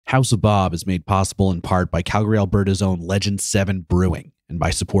House of Bob is made possible in part by Calgary, Alberta's own Legend 7 Brewing and by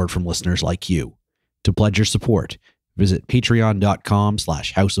support from listeners like you. To pledge your support, visit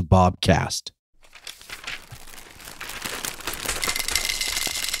patreon.com/houseofbobcast.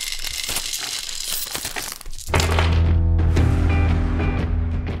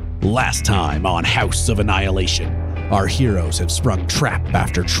 Last time on House of Annihilation, our heroes have sprung trap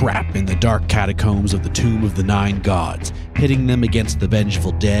after trap in the dark catacombs of the Tomb of the Nine Gods, pitting them against the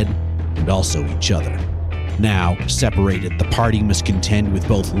vengeful dead and also each other. Now, separated, the party must contend with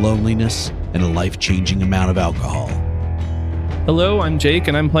both loneliness and a life-changing amount of alcohol. Hello, I'm Jake,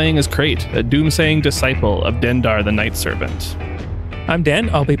 and I'm playing as Krait, a doomsaying disciple of Dendar the Night Servant. I'm Dan.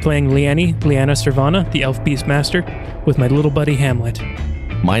 I'll be playing Leanni, Leanna Servana, the Elf Beastmaster, with my little buddy Hamlet.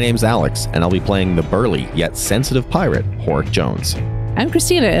 My name's Alex, and I'll be playing the burly yet sensitive pirate, Horrik Jones. I'm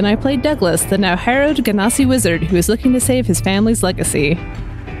Cristina, and I played Douglas, the now harrowed Ganassi wizard who is looking to save his family's legacy.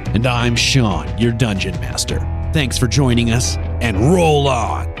 And I'm Shaun, your dungeon master. Thanks for joining us, and roll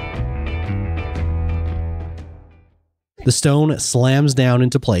on! The stone slams down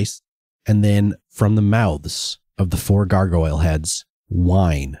into place, and then from the mouths of the 4 gargoyle heads,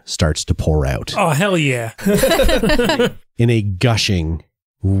 wine starts to pour out. Oh, hell yeah. In a gushing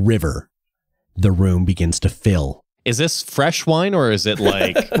river, the room begins to fill. Is this fresh wine or is it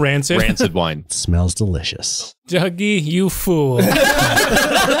like rancid wine? It smells delicious. Dougie, you fool. You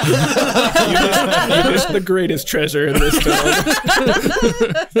missed the greatest treasure in this town.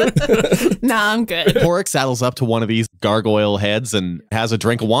 Nah, I'm good. Horrik saddles up to one of these gargoyle heads and has a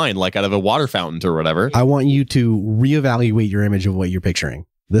drink of wine, like out of a water fountain or whatever. I want you to reevaluate your image of what you're picturing.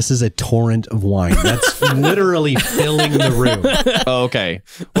 This is a torrent of wine that's literally filling the room. Oh, okay.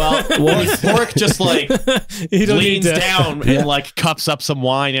 Well, Horrik just like leans down and like cups up some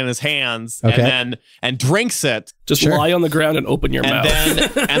wine in his hands, and drinks it. Just lie on the ground and open your mouth.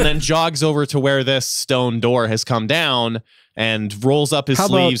 And then jogs over to where this stone door has come down and rolls up his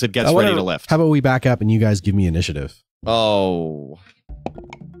sleeves and gets ready to lift. How about we back up and you guys give me initiative? Oh.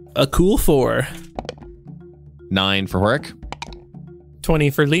 A cool 4. 9 for Horrik.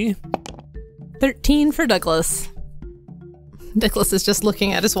 20 for Lee. 13 for Douglas. Douglas is just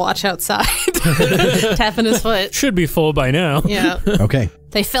looking at his watch outside, tapping his foot. Should be full by now. Yeah. Okay.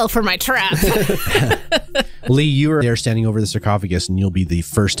 They fell for my trap. Lee, you are there standing over the sarcophagus, and you'll be the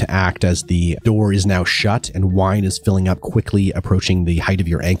first to act as the door is now shut and wine is filling up quickly, approaching the height of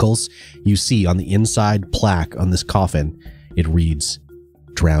your ankles. You see on the inside plaque on this coffin, it reads,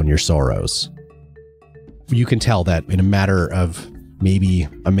 "Drown your sorrows." You can tell that in a matter of maybe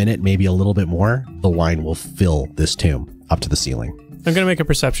a minute, maybe a little bit more, the wine will fill this tomb up to the ceiling. I'm going to make a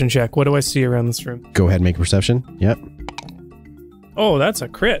perception check. What do I see around this room? Go ahead and make a perception. Yep. Oh, that's a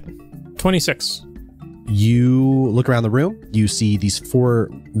crit. 26. You look around the room. You see these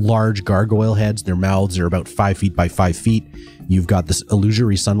 4 large gargoyle heads. Their mouths are about 5 feet by 5 feet. You've got this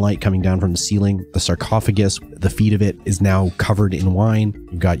illusory sunlight coming down from the ceiling. The sarcophagus, the feet of it is now covered in wine.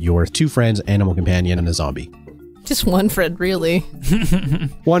 You've got your 2 friends, animal companion, and a zombie. Just one friend, really.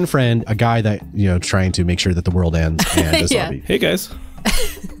 One friend, a guy that, trying to make sure that the world ends, and a zombie. Hey, guys.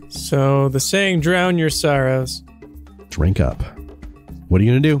 So the saying, drown your sorrows. Drink up. What are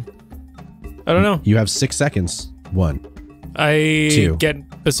you going to do? I don't know. You have 6 seconds. 1. I 2.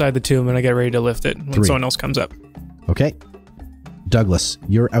 get beside the tomb and I get ready to lift it when 3. someone else comes up. Okay. Douglas,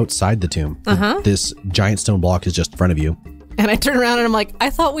 you're outside the tomb. This giant stone block is just in front of you. And I turn around and I'm like,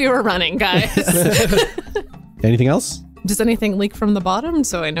 I thought we were running, guys. Anything else? Does anything leak from the bottom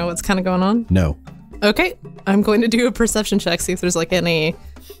so I know what's kind of going on? No. Okay. I'm going to do a perception check, see if there's like any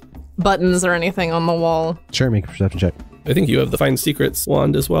buttons or anything on the wall. Sure, make a perception check. I think you have the Find Secrets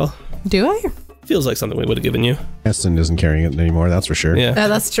wand as well. Do I? Feels like something we would have given you. Eston isn't carrying it anymore, that's for sure. Yeah.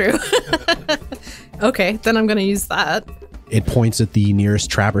 That's true. Okay, then I'm going to use that. It points at the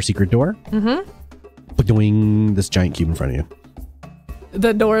nearest trap or secret door. Doing this giant cube in front of you.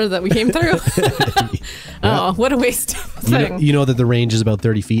 The door that we came through? Oh, what a waste of a thing. You know that the range is about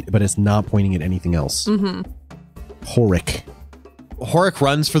 30 feet, but it's not pointing at anything else. Horrik. Horrik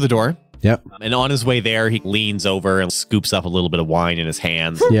runs for the door. Yep. And on his way there, he leans over and scoops up a little bit of wine in his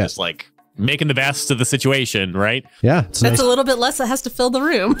hands. Yeah. Just like making the best of the situation, right? Yeah. That's a little bit less that has to fill the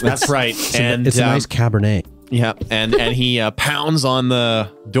room. That's right. And it's a nice Cabernet. Yeah. And he pounds on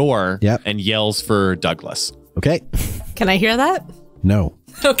the door Yep. and yells for Douglas. Okay. Can I hear that? No.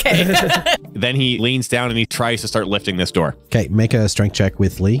 Okay. Then he leans down and he tries to start lifting this door. Okay, make a strength check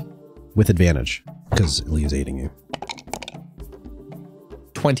with Lee with advantage because Lee is aiding you.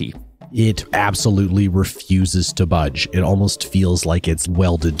 20. It absolutely refuses to budge. It almost feels like it's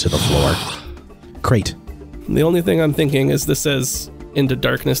welded to the floor. Krait. The only thing I'm thinking is this says into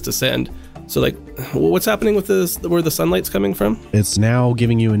darkness descend. So like, what's happening with this, where the sunlight's coming from? It's now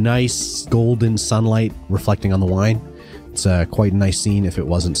giving you a nice golden sunlight reflecting on the wine. It's quite a nice scene if it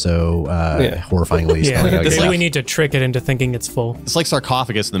wasn't so horrifyingly spelling out. Maybe we need to trick it into thinking it's full. It's like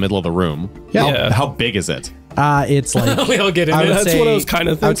sarcophagus in the middle of the room. Yeah. How big is it? It's like we all get in. That's what I was kind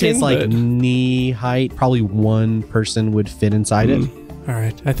of thinking. I would say it's like knee height. Probably one person would fit inside it. All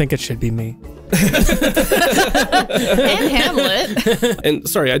right, I think it should be me. And Hamlet. And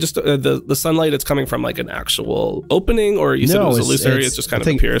sorry, I just the sunlight. It's coming from like an actual opening, or you said it was illusory. It's just kind of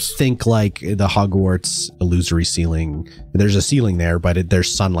appears. Think like the Hogwarts illusory ceiling. There's a ceiling there, but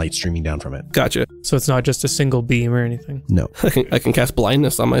there's sunlight streaming down from it. Gotcha. So it's not just a single beam or anything. No, I can cast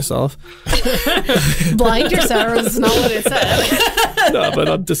blindness on myself. Blind your sorrows is not what it said. No, but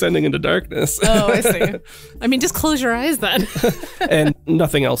I'm descending into darkness. Oh, I see. I mean, just close your eyes then. And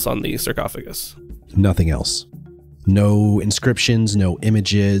nothing else on the sarcophagus. Nothing else. No inscriptions, no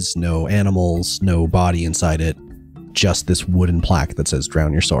images, no animals, no body inside it. Just this wooden plaque that says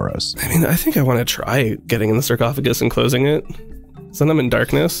 "Drown your sorrows." I mean, I think I want to try getting in the sarcophagus and closing it. Send them in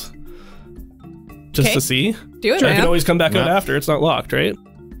darkness. Just to see. Do it, Sure, I can man. always come back out after. It's not locked, right?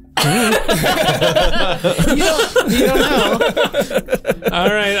 You don't know. All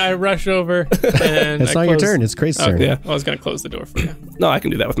right, I rush over. And It's not your turn. It's Krait's turn. Yeah. I was going to close the door for you. No, I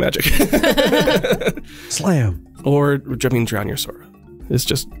can do that with magic. Slam. Or, I mean, drown your sorrow. It's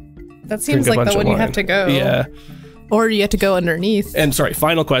just That seems drink a like bunch the of one you wine. have to go. Yeah. Or you have to go underneath. And sorry,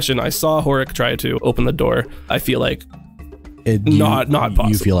 final question. I saw Horrik try to open the door. I feel like not possible.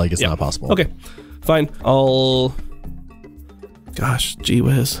 You feel like it's not possible. Okay, fine. I'll. Gosh, gee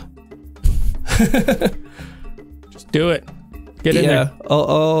whiz. Just do it. Get in there.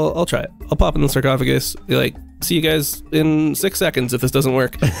 I'll try it. I'll pop in the sarcophagus. Be like, see you guys in 6 seconds if this doesn't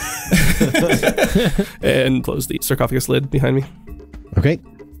work. And close the sarcophagus lid behind me. Okay.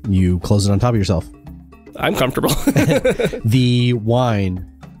 You close it on top of yourself. I'm comfortable. The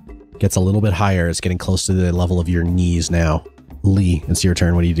wine gets a little bit higher. It's getting close to the level of your knees now. Lee, it's your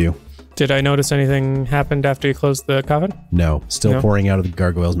turn. What do you do? Did I notice anything happened after you closed the coffin? No. Still No? pouring out of the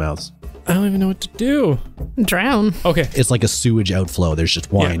gargoyles' mouths. I don't even know what to do. Drown. Okay. It's like a sewage outflow. There's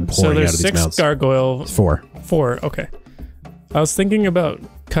just wine so pouring out there's of these 6 mouths. gargoyle. 4. 4. Okay. I was thinking about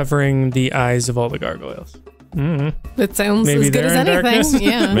covering the eyes of all the gargoyles. It sounds Maybe as good they're as in anything. darkness?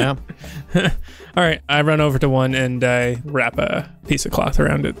 Yeah. All right. I run over to one and I wrap a piece of cloth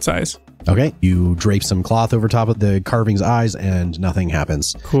around its eyes. Okay. You drape some cloth over top of the carving's eyes and nothing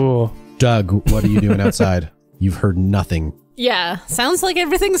happens. Cool. Doug, what are you doing outside? You've heard nothing. Yeah. Sounds like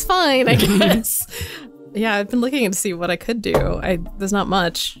everything's fine, I guess. Yeah, I've been looking to see what I could do. There's not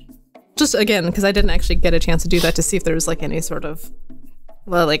much. Just again, because I didn't actually get a chance to do that to see if there was like any sort of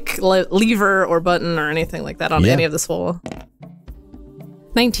lever or button or anything like that on any of this wall.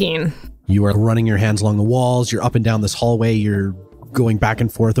 19. You are running your hands along the walls. You're up and down this hallway. You're going back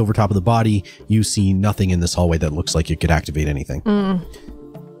and forth over top of the body. You see nothing in this hallway that looks like it could activate anything.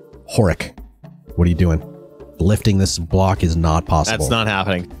 Horrik, what are you doing? Lifting this block is not possible. That's not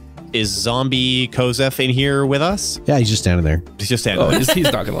happening. Is zombie Kozef in here with us? Yeah, he's just standing there. He's just standing Oh, there. he's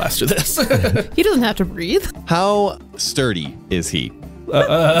not going to last through this. He doesn't have to breathe. How sturdy is he?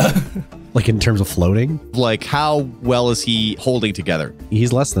 Like in terms of floating, Like, how well is he holding together?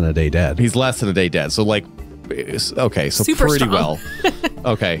 he's less than a day dead. He's less than a day dead. So, like, okay, so Super pretty strong. well.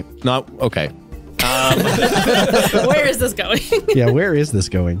 Okay, not okay. Where is this going? Yeah, where is this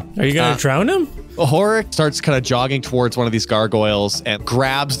going? Are you going to drown him? Horrik starts kind of jogging towards one of these gargoyles and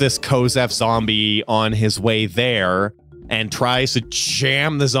grabs this Kozef zombie on his way there and tries to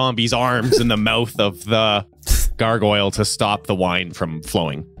jam the zombie's arms in the mouth of the gargoyle to stop the wine from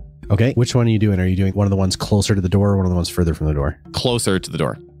flowing. Okay, which one are you doing? Are you doing one of the ones closer to the door or one of the ones further from the door? Closer to the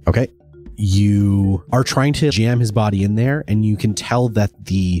door. Okay. You are trying to jam his body in there, and you can tell that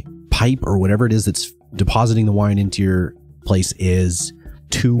the pipe or whatever it is that's depositing the wine into your place is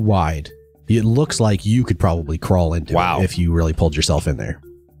too wide. It looks like you could probably crawl into it if you really pulled yourself in there.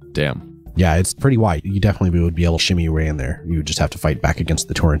 Damn. Yeah, it's pretty wide. You definitely would be able to shimmy your way in there. You would just have to fight back against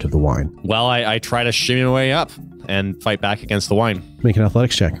the torrent of the wine. Well, I try to shimmy my way up and fight back against the wine. Make an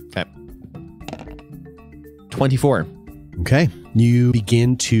athletics check. Okay. 24. Okay. You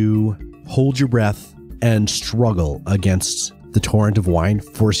begin to hold your breath and struggle against the torrent of wine,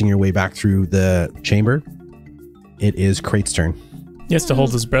 forcing your way back through the chamber. It is Krait's turn. He has to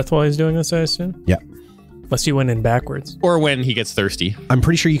hold his breath while he's doing this, I assume? Yeah. Unless you went in backwards. Or when he gets thirsty. I'm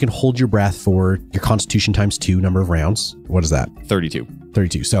pretty sure you can hold your breath for your Constitution times 2 number of rounds. What is that? 32.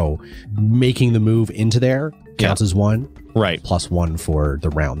 32. So making the move into there counts as 1. Right. Plus 1 for the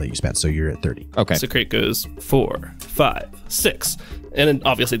round that you spent. So you're at 30. Okay. So Krait goes 4, 5, 6. And it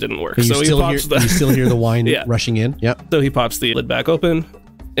obviously didn't work. You, So he still, pops you still hear the wine Yeah. rushing in? Yep. So he pops the lid back open.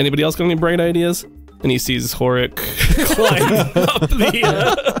 Anybody else got any bright ideas? And he sees Horrik climb up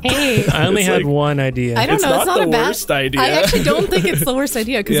the... Hey, I only It's had like- one idea. I don't It's know. It's not not the a bad worst idea. I actually don't think it's the worst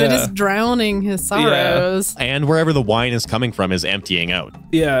idea because it Yeah. is drowning his sorrows. And wherever the wine is coming from is emptying out.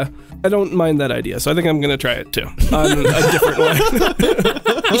 Yeah, I don't mind that idea. So I think I'm going to try it too. On a different one.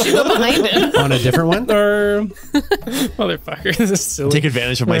 You should go behind him. On a different one? Or... Motherfucker, this is silly. Take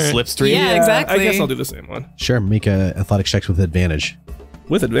advantage of my Alright. slipstream. Yeah, exactly. I guess I'll do the same one. Sure. Make a athletic checks with advantage.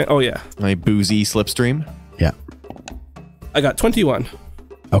 With advantage. Oh, yeah. My boozy slipstream. Yeah. I got 21.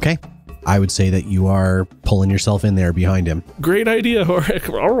 Okay. I would say that you are pulling yourself in there behind him. Great idea, Horrik.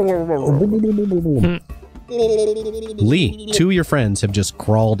 Lee, 2 of your friends have just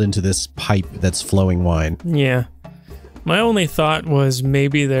crawled into this pipe that's flowing wine. Yeah. My only thought was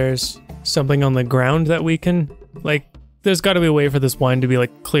maybe there's something on the ground that we can, like, there's got to be a way for this wine to be,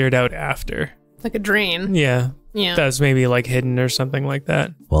 like, cleared out after. Like a drain. Yeah. Yeah. That's maybe, like, hidden or something like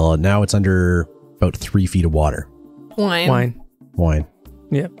that. Well, now it's under about 3 feet of water. Wine. Wine.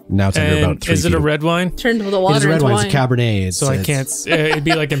 Yep. Now it's under And about 3 is feet. it a red wine? Turn the It water is a red into wine. wine. It's a Cabernet. It's, So I it's can't, it'd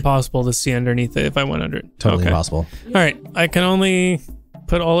be, like, impossible to see underneath it if I went under it. Totally Okay. impossible. All right. I can only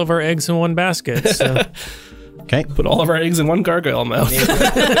put all of our eggs in one basket. So Okay. Put all of our eggs in one gargoyle mouth.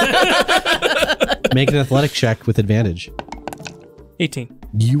 Make an athletic check with advantage. 18.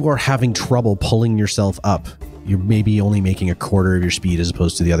 You are having trouble pulling yourself up. You're maybe only making a quarter of your speed as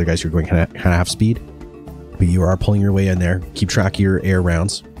opposed to the other guys who are going kind of half speed. But you are pulling your way in there. Keep track of your air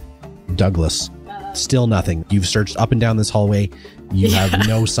rounds. Douglas, still nothing. You've searched up and down this hallway. You have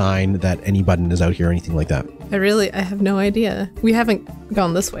no sign that any button is out here or anything like that. I have no idea. We haven't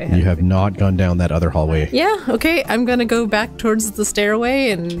gone this way. You have not gone down that other hallway. Yeah, okay. I'm going to go back towards the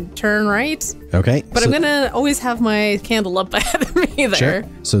stairway and turn right. Okay. But I'm going to always have my candle up ahead of me there. Sure.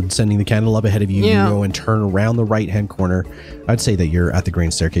 So sending the candle up ahead of you, Yeah. you go and turn around the right-hand corner. I'd say that you're at the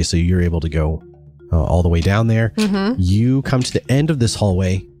grain staircase, so you're able to go all the way down there. Mm-hmm. You come to the end of this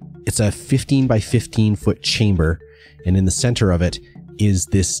hallway. It's a 15 by 15 foot chamber, and in the center of it is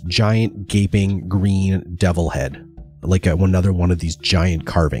this giant gaping green devil head, like another one of these giant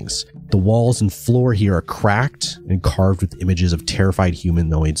carvings. The walls and floor here are cracked and carved with images of terrified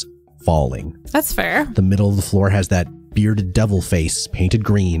humanoids falling. That's fair. The middle of the floor has that bearded devil face painted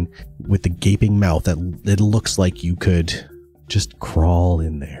green with the gaping mouth that it looks like you could just crawl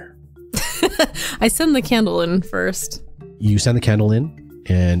in there. I send the candle in first. You send the candle in,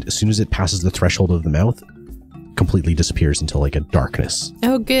 and as soon as it passes the threshold of the mouth, completely disappears into like a darkness.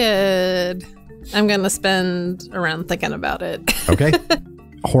 Oh, good. I'm going to spend a round thinking about it. Okay?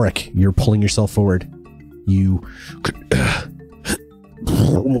 Horrik, you're pulling yourself forward. You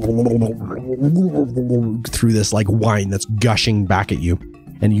through this like wine that's gushing back at you.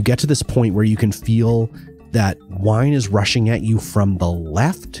 And you get to this point where you can feel that wine is rushing at you from the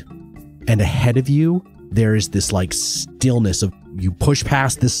left, and ahead of you there is this like stillness of you push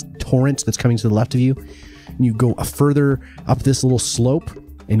past this torrent that's coming to the left of you, and you go further up this little slope,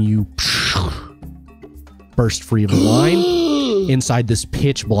 and you burst free of the wine inside this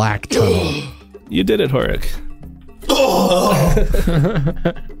pitch black tunnel. You did it, Horrik.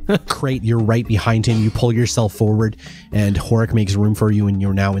 Krait, you're right behind him. You pull yourself forward, and Horrik makes room for you, and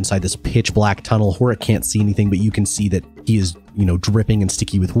you're now inside this pitch black tunnel. Horrik can't see anything, but you can see that he is, dripping and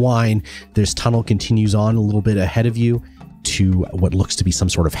sticky with wine. This tunnel continues on a little bit ahead of you to what looks to be some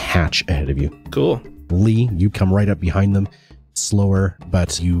sort of hatch ahead of you. Cool. Lee, you come right up behind them, slower,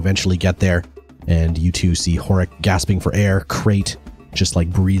 but you eventually get there, and you two see Horrik gasping for air, Krait just like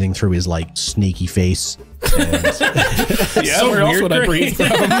breathing through his like snaky face. And Yeah, So where else weird, would I breathe from?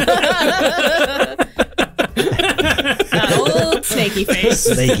 That old snaky face.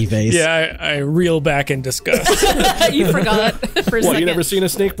 snaky face. Yeah, I reel back in disgust. You forgot for a What, second. you never seen a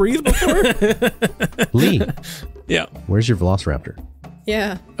snake breathe before? Lee, Yeah. where's your Velociraptor?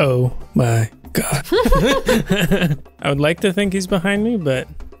 Yeah. Oh my God. I would like to think he's behind me, but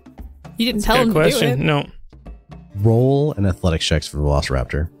You didn't tell him good to question. do it. No. Roll an athletics checks for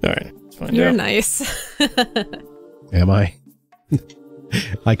Velociraptor. All right. Let's find You're out. nice. Am I?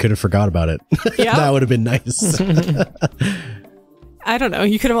 I could have forgot about it. Yeah. That would have been nice. I don't know.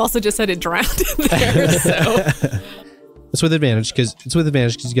 You could have also just said it drowned in there. So It's with advantage because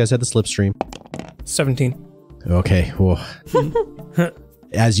you guys had the slipstream. 17. Okay. Whoa.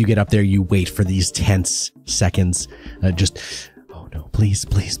 As you get up there, you wait for these tense seconds. Oh please,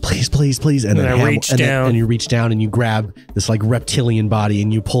 please, please, please, please. And then I reach down. and you reach down and you grab this like reptilian body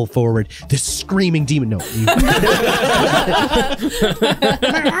and you pull forward this screaming demon. No.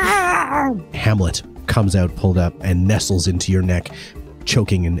 Hamlet comes out, pulled up, and nestles into your neck,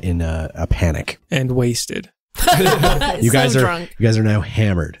 choking in a panic. And wasted. You guys are now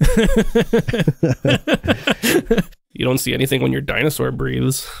hammered. You don't see anything when your dinosaur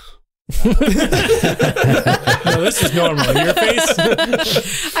breathes. No, this is normal. Your face.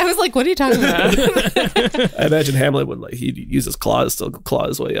 I was like, what are you talking about? I imagine Hamlet would he'd use his claws to claw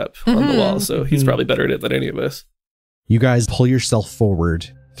his way up on the wall, so he's probably better at it than any of us. You guys pull yourself forward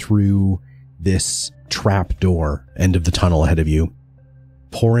through this trap door end of the tunnel ahead of you,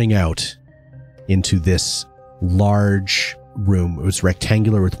 pouring out into this large room. It was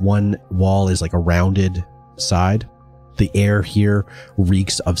rectangular with one wall is like a rounded side. The air here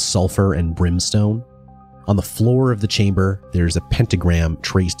reeks of sulfur and brimstone. On the floor of the chamber, there's a pentagram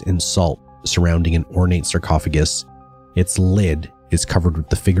traced in salt surrounding an ornate sarcophagus. Its lid is covered with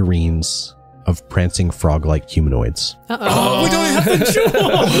the figurines of prancing frog-like humanoids. Oh, we don't have the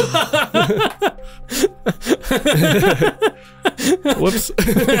jewel. Whoops.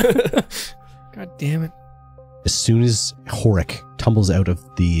 God damn it. As soon as Horrik tumbles out of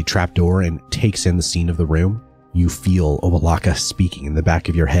the trapdoor and takes in the scene of the room, you feel Obalaka speaking in the back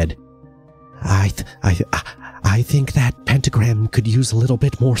of your head. I think that pentagram could use a little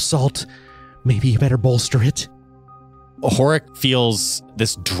bit more salt. Maybe you better bolster it. Horrik feels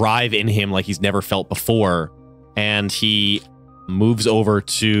this drive in him like he's never felt before, and he moves over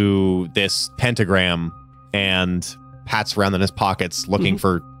to this pentagram and pats around in his pockets looking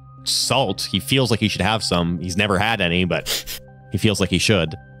for salt. He feels like he should have some. He's never had any, but he feels like he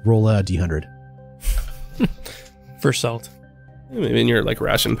should. Roll a D100. For salt. Maybe in your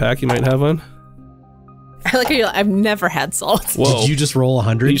ration pack you might have one. I like how you're like, I've never had salt. Whoa. Did you just roll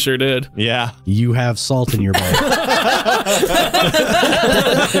 100? He sure did. Yeah. You have salt in your bowl.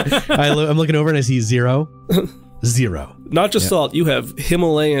 I'm looking over and I see 0. 0. Not just salt, you have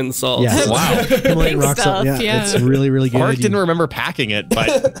Himalayan salt. Yeah. Wow. Himalayan rock salt. stuff, yeah. It's really, really good. Horrik didn't remember packing it,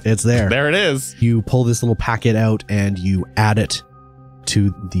 but It's there. there it is. You pull this little packet out and you add it to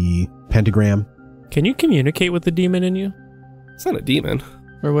the pentagram. Can you communicate with the demon in you? It's not a demon.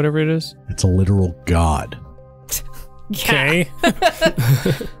 Or whatever it is? It's a literal god. Okay.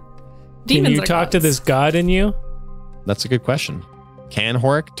 Can Demons you are talk to gods. this god in you? That's a good question. Can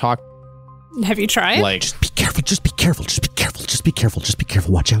Horrik talk Have you tried? like... Just be careful. Just be careful. Just be careful. Just be careful. Just be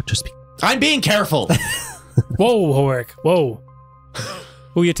careful. Watch out. Just be. I'm being careful! Whoa, Horrik. Whoa.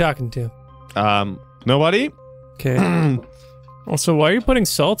 Who are you talking to? Nobody? Okay. Also, why are you putting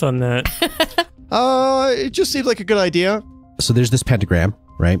salt on that? It just seemed like a good idea. So there's this pentagram,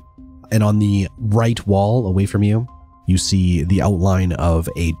 right? And on the right wall away from you, you see the outline of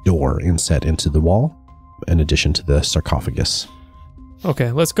a door inset into the wall, in addition to the sarcophagus.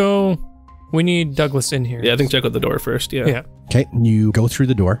 Okay, let's go. We need Douglas in here. Yeah, I think check out the door first. Yeah. Yeah. Okay, you go through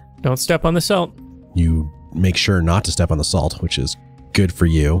the door. Don't step on the salt. You make sure not to step on the salt, which is good for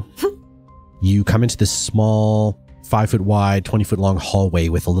you. You come into this small 5-foot wide, 20-foot long hallway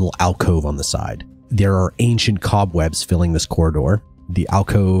with a little alcove on the side. There are ancient cobwebs filling this corridor. The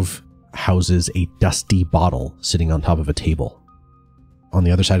alcove houses a dusty bottle sitting on top of a table. On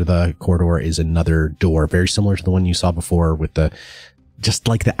the other side of the corridor is another door, very similar to the one you saw before, with just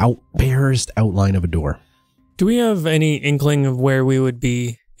like the barest outline of a door. Do we have any inkling of where we would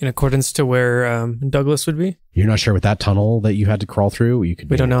be in accordance to where Douglas would be? You're not sure with that tunnel that you had to crawl through? We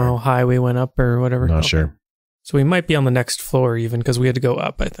don't know how high we went up or whatever. Not Okay. sure. So we might be on the next floor even because we had to go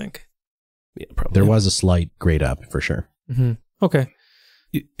up, I think. Yeah, probably. There was a slight grade up for sure. Mm-hmm. Okay.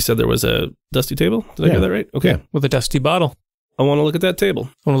 You said there was a dusty table? Did I Yeah. hear that right? Okay. Yeah. With a dusty bottle. I want to look at that table.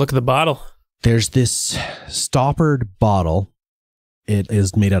 I want to look at the bottle. There's this stoppered bottle. It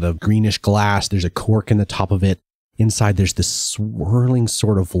is made out of greenish glass. There's a cork in the top of it. Inside, there's this swirling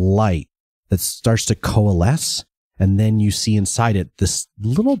sort of light that starts to coalesce. And then you see inside it this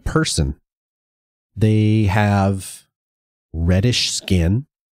little person. They have reddish skin,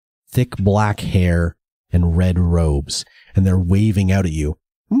 thick black hair, and red robes. And they're waving out at you.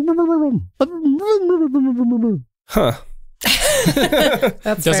 Huh.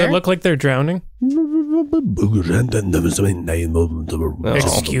 That's Does fair. it look like they're drowning? Oh.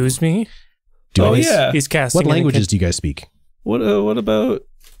 Excuse me? Do Oh, any- yeah. He's casting. What an languages do you guys speak? What about,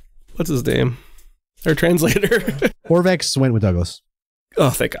 what's his name? Our translator. Orvex went with Douglas. Oh,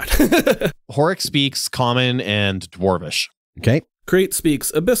 thank God. Horrik speaks Common and Dwarvish. Okay. Krait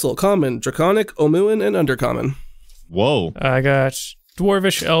speaks Abyssal, Common, Draconic, Omuan, and Undercommon. Whoa. I got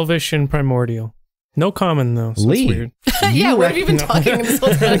Dwarvish, Elvish, and Primordial. No common, though. So Lee. it's weird. Yeah, what have you been talking this whole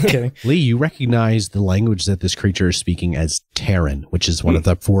I'm time? kidding. Lee, you recognize the language that this creature is speaking as Terran, which is one of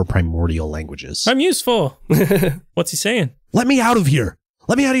the 4 primordial languages. I'm useful. What's he saying? Let me out of here.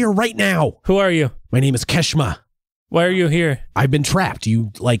 Let me out of here right now. Who are you? My name is Keshma. Why are you here? I've been trapped.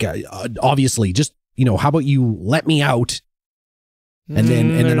 You, like, obviously, just, how about you let me out? And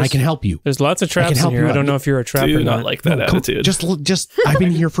then I can help you. There's lots of traps in help here. you I don't out. know if you're a trap Do or not not. like that No, come- attitude. Just, I've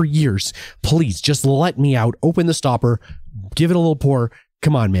been here for years. Please, just let me out. Open the stopper. Give it a little pour.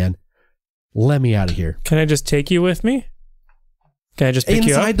 Come on, man. Let me out of here. Can I just take you with me? Can I just pick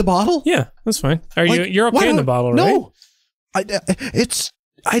you up? Inside the bottle? Yeah, that's fine. Like, You're okay in the bottle, right? No.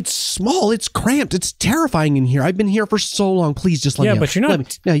 It's small. It's cramped. It's terrifying in here. I've been here for so long. Please just let me out. Yeah, but you're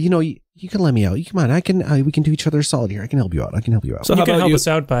not- You can let me out. Come on. We can do each other a solid here. I can help you out. So You how can about help you? us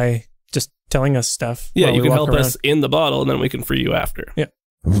out by just telling us stuff. Yeah, while you we can walk help around. us in the bottle, and then we can free you after. Yeah.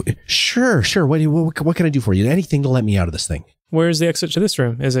 Sure. What can I do for you? Anything to let me out of this thing. Where's the exit to this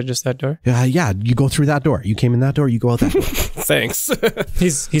room? Is it just that door? Yeah, you go through that door. You came in that door. You go out that door. Thanks.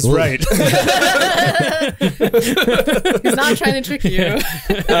 He's right. He's not trying to trick you.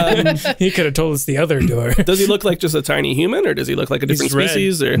 He could have told us the other door. Does he look like just a tiny human, or does he look like a different He's red.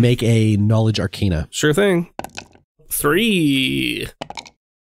 species? Or Make a knowledge arcana. sure thing. 3.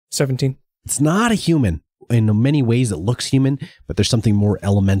 17. It's not a human. In many ways, it looks human, but there's something more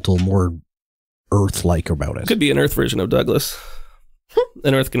elemental, more Earth-like about it. Could be an Earth version of Douglas,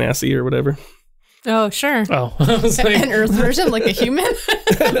 an Earth Ganassi or whatever. Oh, sure. Oh, I was like, An Earth version, like a human?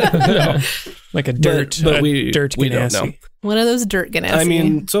 like a dirt, but we dirt don't know. Ganassi. One of those dirt ganassi. I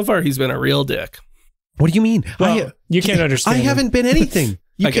mean, so far he's been a real dick. What do you mean? Well, you can't understand I him. haven't been anything.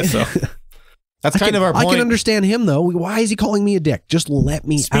 You I guess can- so. That's kind of our I point. can understand him though. Why is he calling me a dick? Just let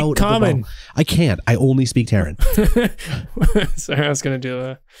me Speak out common. of the bottle. I can't. I only speak Terran. Sorry, I was going to do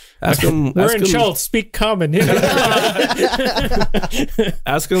a... Ask him. We're ask in him, Schultz. Speak common.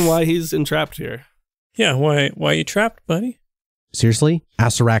 Ask him why he's entrapped here. Yeah, why are you trapped, buddy? Seriously?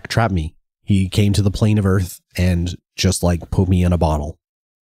 Asarak trapped me. He came to the plane of Earth and just like put me in a bottle.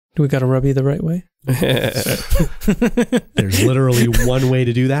 Do we got to rub you the right way? There's literally one way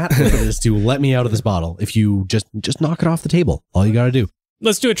to do that, and it is to let me out of this bottle. If you just knock it off the table, all you got to do.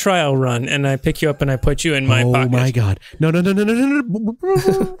 Let's do a trial run, and I pick you up and I put you in my oh pocket. my god! No! No,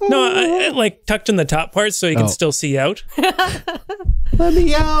 I like tucked in the top part so you can Oh. still see out. Let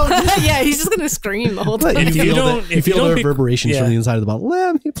me out! Yeah, he's just going to scream the whole time. If you don't- you if you feel don't the be- reverberations yeah. from the inside of the bottle.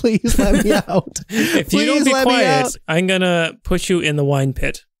 Let me, please, let me out. If you don't Please be let me quiet, out. I'm gonna put you in the wine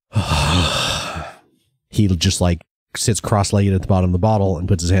pit. He just like sits cross-legged at the bottom of the bottle and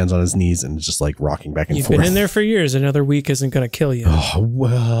puts his hands on his knees and is just like rocking back and You've forth. been in there for years. Another week isn't gonna kill you. Oh,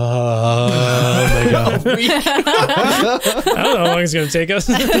 my god! I don't know how long it's gonna take us.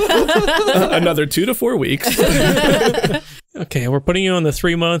 Another 2 to 4 weeks. Okay, we're putting you on the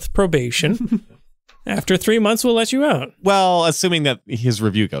 3-month probation. After 3 months, we'll let you out. Well, assuming that his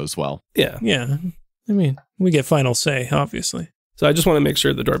review goes well. Yeah. Yeah, I mean, we get final say, obviously. So I just want to make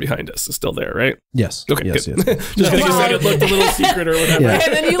sure the door behind us is still there, right? Yes. Okay, Yes. good. Yes. Just because you said it looked a little secret or whatever. Yeah.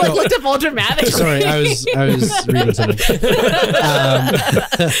 And then you like looked up all dramatic. Sorry, I was reading something.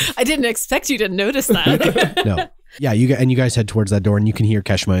 I didn't expect you to notice that. No. Yeah, you guys head towards that door, and you can hear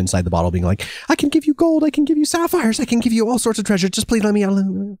Keshma inside the bottle being like, "I can give you gold, I can give you sapphires, I can give you all sorts of treasure. Just please let me out."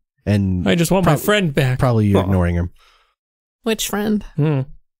 And I just want my friend back. probably you're ignoring him. Which friend? Hmm.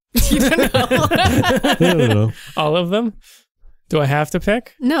 You don't know. I don't know. All of them? Do I have to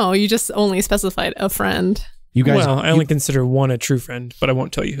pick? No, you just only specified a friend. You guys, Well, I only consider one a true friend, but I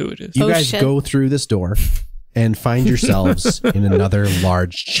won't tell you who it is. you Oh, guys shit. go through this door and find yourselves in another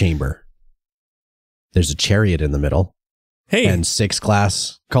large chamber. There's a chariot in the middle Hey, and 6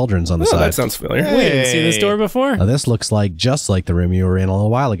 glass cauldrons on the Oh, side. that sounds familiar. we didn't see this door before. Now, this looks like just like the room you were in a little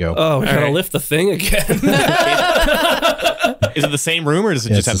while ago. Oh, we gotta right. lift the thing again. Is it the same room or does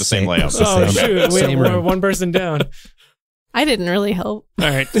it Yeah, just it's have the the same same- layout? it's the Oh, same. shoot. Same We're room. one person down. I didn't really help. All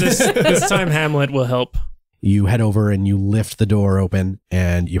right, this time Hamlet will help. You head over and you lift the door open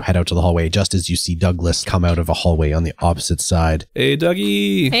and you head out to the hallway just as you see Douglas come out of a hallway on the opposite side. Hey,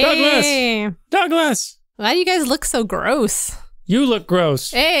 Dougie. Hey, Douglas, why do you guys look so gross? you look gross.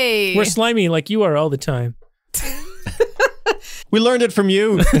 Hey, We're slimy like you are all the time. We learned it from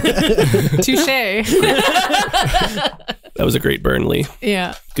you. touche. That was a great burn, Lee.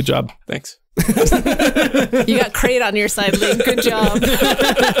 Yeah, Good job. Thanks. you got Krait on your side, Lee. Good job.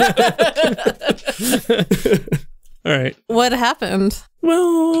 All right. What happened?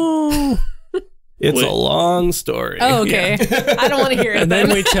 Well, It's a long story. Oh, okay. I don't want to hear it. And then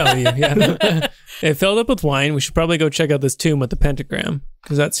we tell you. Yeah. It filled up with wine. We should probably go check out this tomb with the pentagram,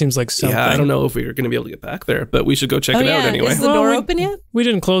 because that seems like something. Yeah, I don't know if we're going to be able to get back there, but we should go check it out anyway. Is the door open yet? We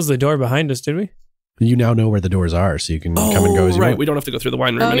didn't close the door behind us, did we? You now know where the doors are, so you can come and go as you right. want. We don't have to go through the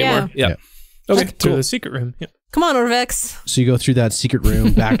wine room anymore. Yeah. Okay, Through the secret room. Yeah. Come on, Orvex. So you go through that secret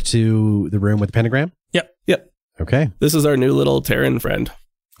room back to the room with the pentagram? Yep. Okay. This is our new little Terran friend.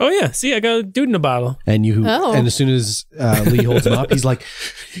 Oh, yeah. See, I got a dude in a bottle. And and as soon as Lee holds him up, he's like,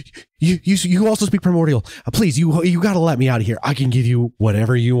 you also speak primordial. Please, you got to let me out of here. I can give you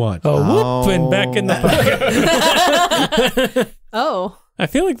whatever you want. Oh, whoop, and back in the pocket. Oh. I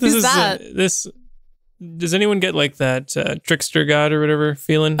feel like this Who's is that? this. Does anyone get like that trickster god or whatever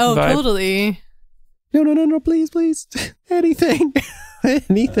feeling? Oh, vibe? totally. No, please. Anything.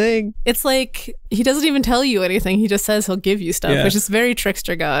 Anything. It's like he doesn't even tell you anything. He just says he'll give you stuff, which is very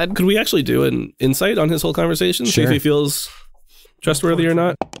trickster god. Could we actually do an insight on his whole conversation? See if he feels trustworthy or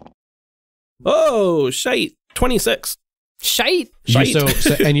not? Oh, shite. 26. Shite. So,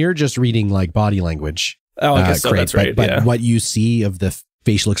 and you're just reading like body language. Oh, I guess so. Krait, That's right. But what you see of the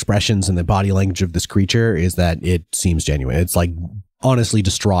facial expressions and the body language of this creature is that it seems genuine. It's like honestly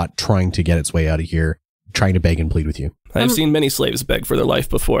distraught, trying to get its way out of here, trying to beg and plead with you. I've seen many slaves beg for their life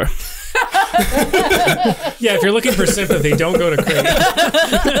before. Yeah, if you're looking for sympathy, don't go to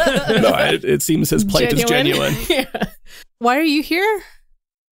Krait. No, it seems his plight is genuine. Yeah. Why are you here?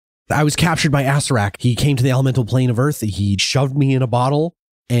 I was captured by Asarak. He came to the elemental plane of Earth. He shoved me in a bottle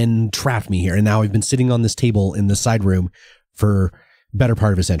and trapped me here. And now I've been sitting on this table in the side room for better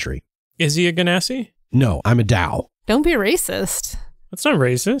part of a century. Is he a Ganassi? No, I'm a Dow. Don't be racist. That's not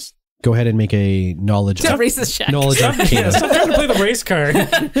racist. Go ahead and make a knowledge. It's a racist check. Knowledge arcana. Stop trying to play the race card.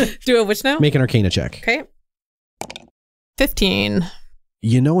 Do a which now? Make an arcana check. Okay. 15.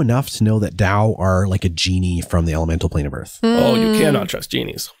 You know enough to know that Dow are like a genie from the elemental plane of Earth. Oh, you cannot trust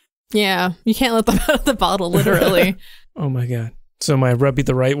genies. Yeah, you can't let them out of the bottle, literally. Oh my god. So my rub you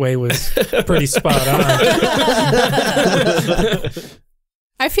the right way was pretty spot on.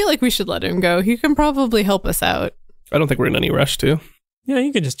 I feel like we should let him go. He can probably help us out. I don't think we're in any rush to. Yeah,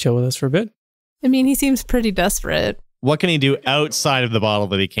 you could just chill with us for a bit. I mean, he seems pretty desperate. What can he do outside of the bottle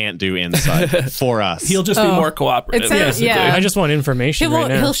that he can't do inside for us? He'll just be more cooperative. Basically. Yeah. I just want information right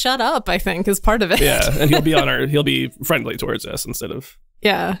now. He'll shut up, I think, is part of it. Yeah, and he'll be friendly towards us instead of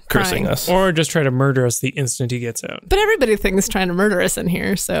cursing us. Or just try to murder us the instant he gets out. But everybody thinks trying to murder us in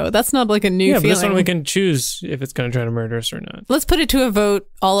here, so that's not like a new feeling. But this one we can choose if it's going to try to murder us or not. Let's put it to a vote,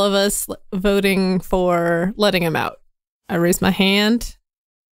 all of us voting for letting him out. I raise my hand.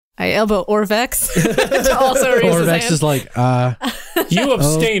 I elbow Orvex to also raise his hand. Orvex is like, you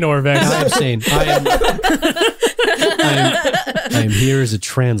abstain, Orvex. I abstain. I am here as a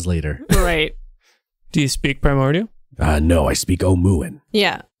translator. Right. Do you speak primordial? No, I speak Omuan.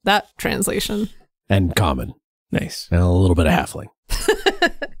 Yeah, that translation. And common. Nice. And a little bit of halfling.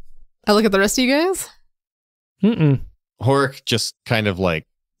 I look at the rest of you guys. Mm-mm. Horrik just kind of like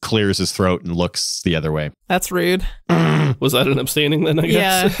clears his throat and looks the other way. That's rude. Was that an abstaining then, I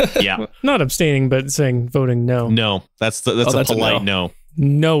guess? Yeah. Not abstaining, but saying voting no. No, that's a polite no.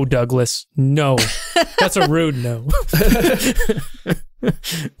 No, Douglas. No. That's a rude no.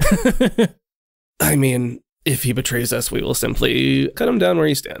 I mean, if he betrays us, we will simply cut him down where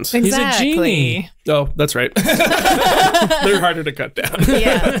he stands. Exactly. He's a genie. Oh, that's right. They're harder to cut down.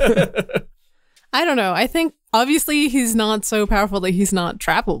 Yeah. I don't know. I think obviously he's not so powerful that he's not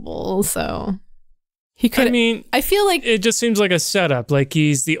trappable, so he could. I mean, I feel like it just seems like a setup. Like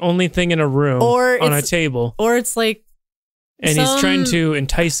he's the only thing in a room or on a table. Or it's like and he's trying to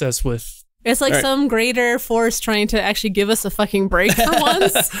entice us with. It's like some greater force trying to actually give us a fucking break for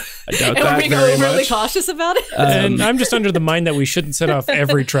once. I doubt and that we're being very overly much. cautious about it. And I'm just under the mind that we shouldn't set off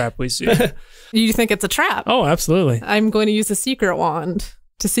every trap we see. You think it's a trap? Oh, absolutely. I'm going to use a secret wand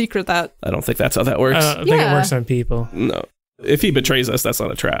to secret that. I don't think that's how that works. I think it works on people. No. If he betrays us, that's not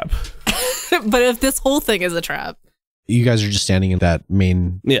a trap. But if this whole thing is a trap. You guys are just standing in that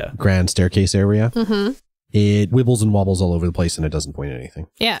main grand staircase area. Mm-hmm. It wibbles and wobbles all over the place and it doesn't point at anything.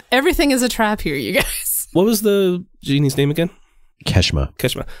 Yeah, everything is a trap here, you guys. What was the genie's name again? Keshma.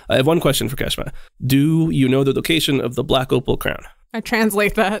 Keshma. I have one question for Keshma. Do you know the location of the black opal crown? I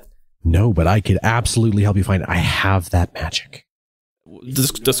translate that. No, but I could absolutely help you find it. I have that magic.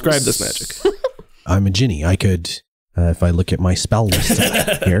 Describe this magic. I'm a genie. I could, if I look at my spell list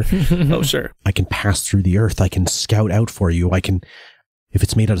here. Oh, sure. I can pass through the earth. I can scout out for you. I can, if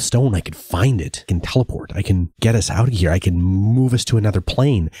it's made out of stone, I can find it. I can teleport. I can get us out of here. I can move us to another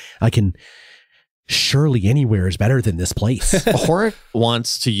plane. I can Surely anywhere is better than this place. Horrik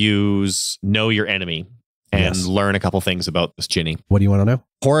wants to use Know Your Enemy and Yes. learn a couple things about this Ginny. What do you want to know?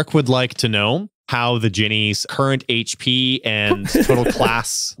 Horrik would like to know how the Ginny's current HP and total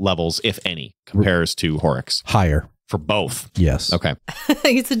class levels, if any, compares to Horrik's. Higher. For both. Yes. Okay.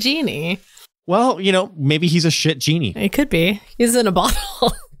 He's a genie. Well, maybe he's a shit genie. It could be. He's in a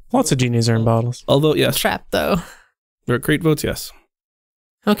bottle. Lots of genies are in bottles. Although, yes. Trapped, though. Or Krait votes yes.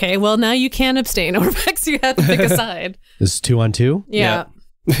 Okay, well, now you can abstain. Orvex, you have to pick a side. This is 2-on-2. Yeah.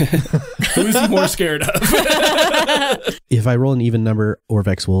 Who's he more scared of? If I roll an even number,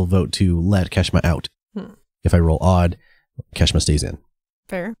 Orvex will vote to let Keshma out. If I roll odd, Keshma stays in.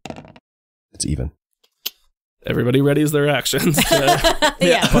 Fair. It's even. Everybody readies their actions to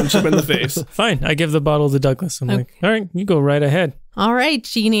Yeah. punch him in the face. Fine. I give the bottle to Douglas. I'm Okay. like, all right, you go right ahead. All right,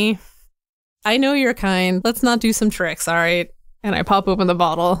 genie. I know you're kind. Let's not do some tricks, all right? And I pop open the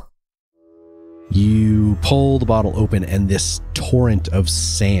bottle. You pull the bottle open and this torrent of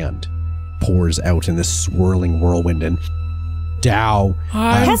sand pours out in this swirling whirlwind, and Dow It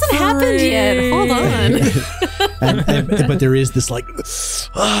hasn't happened yet. Hold on. but there is this like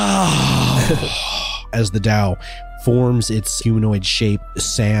as the Dow forms its humanoid shape,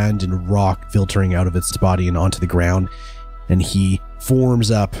 sand and rock filtering out of its body and onto the ground, and he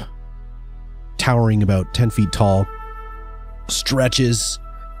forms up, towering about 10 feet tall, stretches,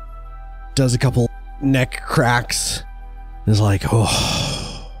 does a couple neck cracks, and is like,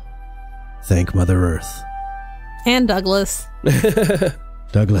 oh, thank Mother Earth. And Douglas.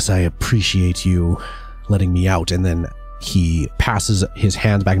 Douglas, I appreciate you letting me out. And then he passes his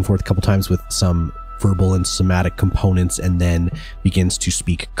hands back and forth a couple times with some verbal and somatic components, and then begins to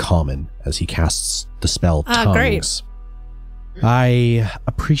speak common as he casts the spell Tongues. Great. I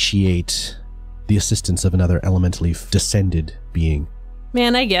appreciate the assistance of another elementally descended being.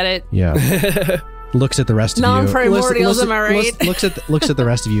 Man, I get it. Yeah. Looks at the rest of you. Non-primordials, am I right? Looks at the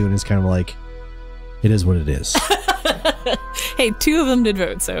rest of you and is kind of like, it is what it is. Hey, 2 of them did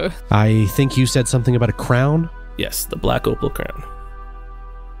vote, so. I think you said something about a crown. Yes, the black opal crown.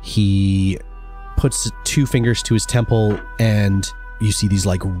 He puts 2 fingers to his temple, and you see these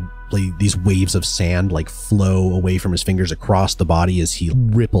like these waves of sand like flow away from his fingers across the body as he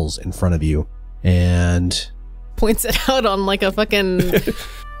ripples in front of you, and Points it out on like a fucking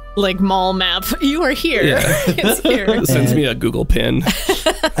like mall map. You are here. Yeah. It's here. Sends me a Google pin.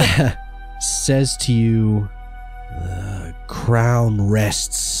 says to you, the crown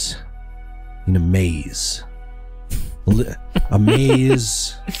rests in a maze. A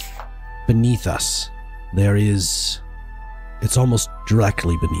maze beneath us. It's almost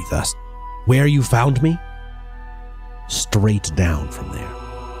directly beneath us. Where you found me? Straight down from there.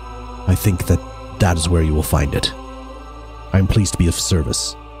 I think that is where you will find it. I am pleased to be of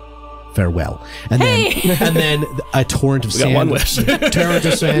service. Farewell. And then a torrent of sand. Got one wish. Torrent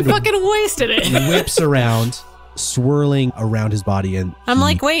of sand Fucking wasted it. whips around, swirling around his body, and I'm he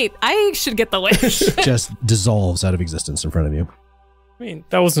like, wait, I should get the wish. just dissolves out of existence in front of you. I mean,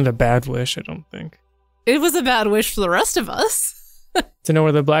 that wasn't a bad wish, I don't think. It was a bad wish for the rest of us. To know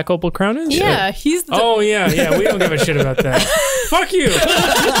where the black opal crown is? Yeah, he's the. Oh, yeah, we don't give a shit about that. Fuck you!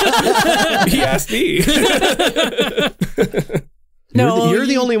 He asked me. No, you're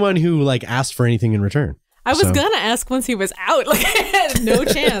the only one who like asked for anything in return. I was gonna ask once he was out. Like, I had no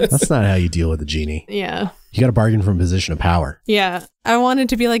chance. That's not how you deal with a genie. Yeah. You got to bargain from a position of power. Yeah. I wanted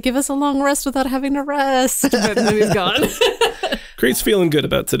to be like, give us a long rest without having to rest. But then he's gone. Krait's feeling good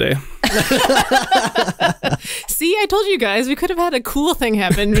about today. See, I told you guys we could have had a cool thing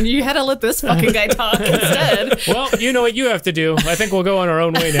happen and you had to let this fucking guy talk instead. Well, you know what you have to do. I think we'll go on our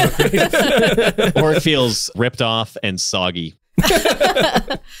own way now. Or it feels ripped off and soggy.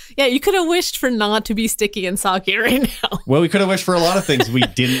 Yeah, you could have wished for not to be sticky and soggy right now. Well, we could have wished for a lot of things. We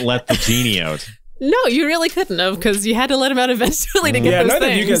didn't let the genie out. No, you really couldn't have because you had to let him out eventually to get Yeah, those neither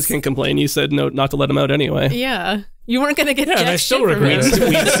of things. you guys can complain. You said no, not to let him out anyway. Yeah. You weren't going to get Yeah, and I jack still shit from regret him. it.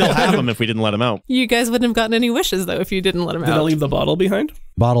 We'd still have him if we didn't let him out. You guys wouldn't have gotten any wishes, though, if you didn't let him Did I out. leave the bottle behind?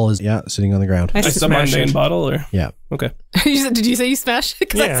 Bottle is, sitting on the ground. I I said my smashed main it. bottle, or Yeah. okay. Did you say you smashed it?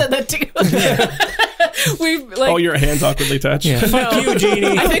 Because I Yeah. said that too. We like. Oh, your hands awkwardly touched. Yeah, fuck you,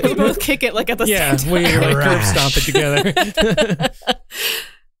 Genie. I think we both kick it like at the Yeah, same we time. like curb stomp it together.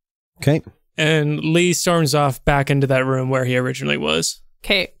 Okay. And Lee storms off back into that room where he originally was.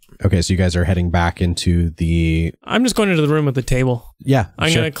 Okay, Okay, so you guys are heading back into the... I'm just going into the room with the table. Yeah,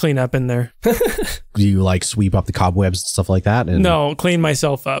 I'm going to clean up in there. Do you like sweep up the cobwebs and stuff like that? And... No, clean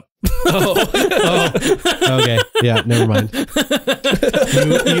myself up. Okay, yeah, never mind. You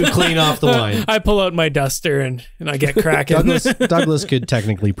clean off the wine. I pull out my duster and I get cracking. Douglas could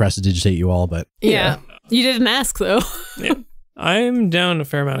technically prestidigitate you all, but... Yeah. You didn't ask, though. Yeah. I'm down a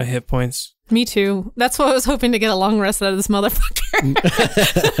fair amount of hit points. Me too. That's why I was hoping to get a long rest out of this motherfucker.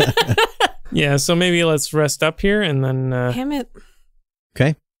 Yeah, so maybe let's rest up here and then... Damn it.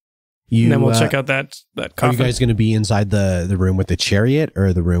 Okay. And then we'll check out that coffin. Are you guys going to be inside the room with the chariot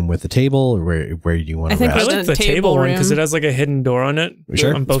or the room with the table? Or where do you want to rest? I like the table one because it has like a hidden door on it.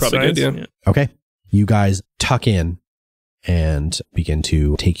 Sure. On both sides. Good, yeah. Okay. You guys tuck in and begin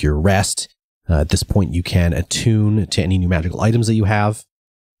to take your rest. At this point, you can attune to any new magical items that you have.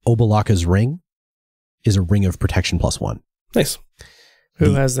 Obalaka's ring is a ring of protection +1. Nice.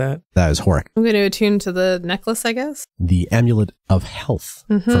 Who has that? That is Horrik. I'm going to attune to the necklace, I guess. The amulet of health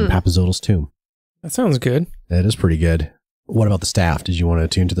from Papazotle's tomb. That sounds good. That is pretty good. What about the staff? Did you want to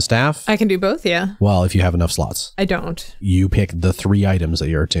attune to the staff? I can do both, yeah. Well, if you have enough slots. I don't. You pick the 3 items that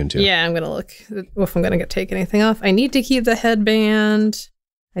you're attuned to. Yeah, I'm going to look if I'm going to take anything off. I need to keep the headband.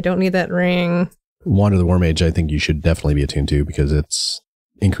 I don't need that ring. Wander the War Mage, I think you should definitely be attuned to because it's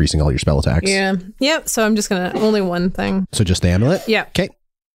increasing all your spell attacks. Yeah. Yep. So I'm just going to, only one thing. So just the amulet? Yeah. Okay.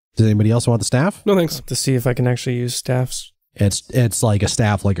 Does anybody else want the staff? No thanks. To see if I can actually use staffs. It's like a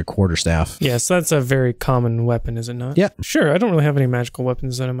staff, like a quarter staff. Yes, that's a very common weapon, is it not? Yeah. Sure, I don't really have any magical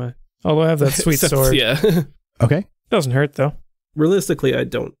weapons that I'm although I have that sweet sword. Yeah. Okay. Doesn't hurt though. Realistically, I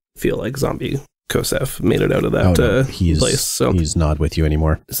don't feel like zombie Kosef made it out of that place. So he's not with you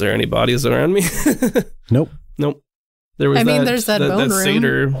anymore. Is there any bodies around me? Nope. There was there's that bone room.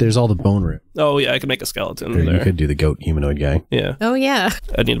 satyr. There's all the bone room. Oh yeah, I could make a skeleton Or there. you could do the goat humanoid guy. Yeah. Oh, yeah.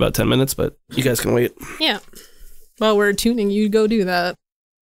 I'd need about 10 minutes, but you guys can wait. Yeah. While we're tuning, you go do that.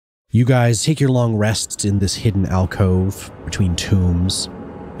 You guys take your long rests in this hidden alcove between tombs,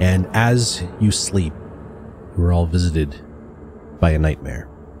 and as you sleep, you are all visited by a nightmare.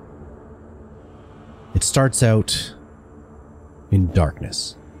 It starts out in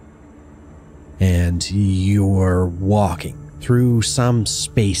darkness, and you're walking through some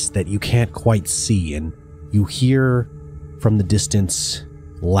space that you can't quite see, and you hear from the distance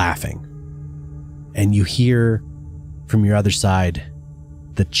laughing, and you hear from your other side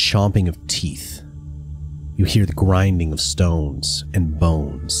the chomping of teeth. You hear the grinding of stones and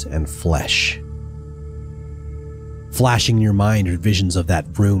bones and flesh. Flashing in your mind are visions of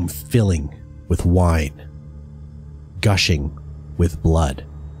that room filling with wine, gushing with blood.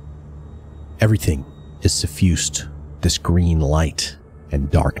 Everything is suffused with this green light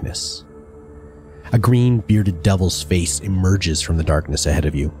and darkness. A green bearded devil's face emerges from the darkness ahead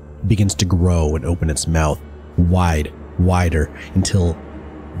of you, begins to grow and open its mouth wider until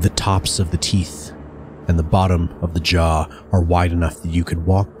the tops of the teeth and the bottom of the jaw are wide enough that you could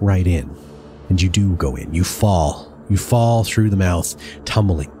walk right in. And you do go in. You fall through the mouth,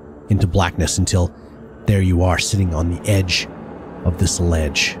 tumbling into blackness until there you are sitting on the edge of this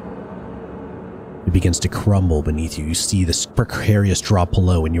ledge. It begins to crumble beneath you. You see this precarious drop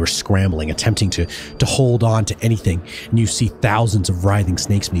below and you're scrambling, attempting to hold on to anything. And you see thousands of writhing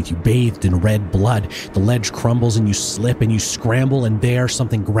snakes beneath you, bathed in red blood. The ledge crumbles and you slip and you scramble, and there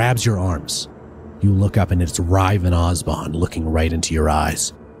something grabs your arms. You look up and it's Ryvan Osbond looking right into your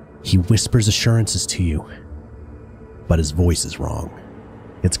eyes. He whispers assurances to you, but his voice is wrong.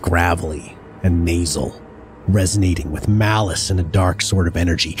 It's gravelly and nasal, resonating with malice and a dark sort of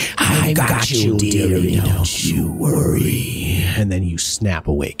energy. I've got you, dearie, don't you worry. And then you snap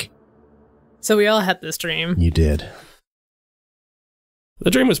awake. So we all had this dream. You did. The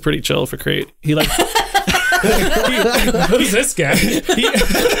dream was pretty chill for Krait. He like Who's this guy? he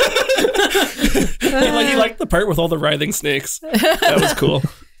liked the part with all the writhing snakes. That was cool.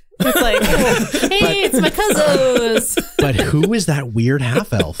 It's like, hey, it's my cousins. But who is that weird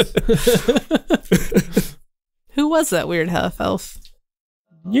half-elf? Who was that weird half-elf?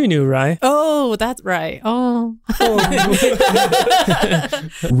 You knew, Rye. Oh, that's right. Oh.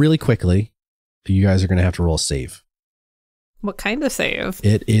 Really quickly, you guys are going to have to roll a save. What kind of save?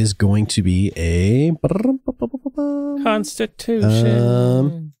 It is going to be a...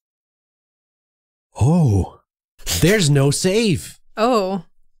 Constitution. Oh, there's no save. Oh.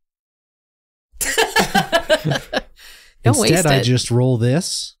 Don't waste Instead, I it. just roll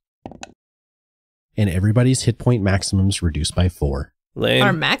this, and everybody's hit point maximums reduced by 4. Lame.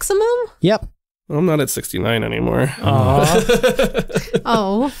 Our maximum? Yep. I'm not at 69 anymore.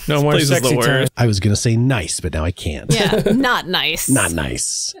 Oh. No more Place is the sexy time. worst. I was going to say nice, but now I can't. Yeah, not nice. Not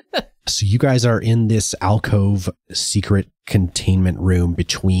nice. So you guys are in this alcove secret containment room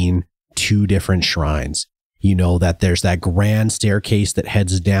between two different shrines. You know that there's that grand staircase that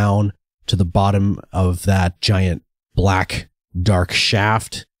heads down to the bottom of that giant black dark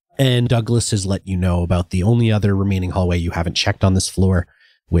shaft. And Douglas has let you know about the only other remaining hallway you haven't checked on this floor,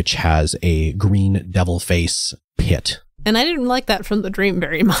 which has a green devil face pit. And I didn't like that from the dream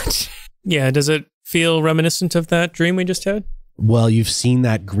very much. Yeah, does it feel reminiscent of that dream we just had? Well, you've seen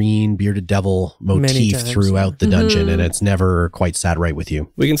that green bearded devil Many motif times, throughout the dungeon, and it's never quite sat right with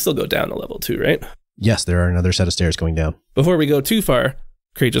you. We can still go down a level 2, right? Yes, there are another set of stairs going down. Before we go too far,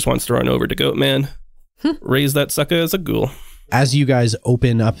 Krait just wants to run over to Goatman, raise that sucker as a ghoul. As you guys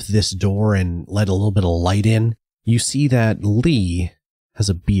open up this door and let a little bit of light in, you see that Lee has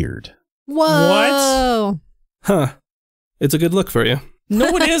a beard. Whoa. Huh. It's a good look for you. No,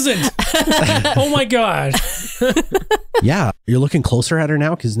 it isn't. Oh my God. Yeah, you're looking closer at her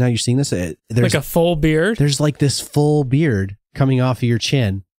now because now you're seeing this. There's Like a full beard? there's like this full beard coming off of your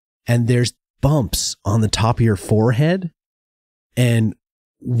chin, and there's bumps on the top of your forehead. And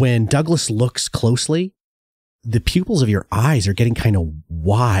when Douglas looks closely, the pupils of your eyes are getting kind of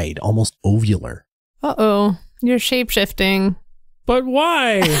wide, almost ovular. Uh-oh. You're shape-shifting. But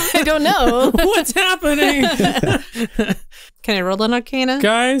why? I don't know. What's happening? Can I roll an Arcana?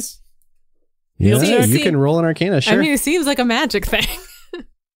 Guys? Yeah, See- you can roll an Arcana, sure. I mean, it seems like a magic thing.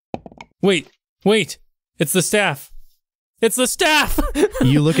 Wait. It's the staff. It's the staff.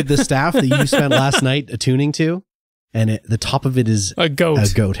 You look at the staff that you spent last night attuning to, and the top of it is A goat.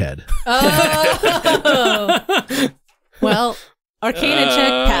 a goat head. Oh. Well, Arcana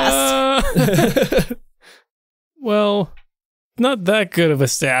check passed. Well, not that good of a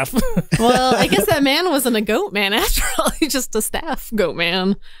staff. Well, I guess that man wasn't a goat man after all. He's just a staff goat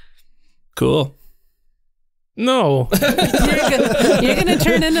man. Cool. No. You're gonna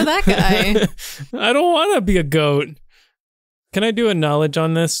turn into that guy. I don't want to be a goat. Can I do a knowledge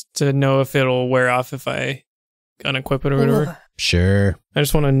on this to know if it'll wear off if I unequip it or whatever? Sure. I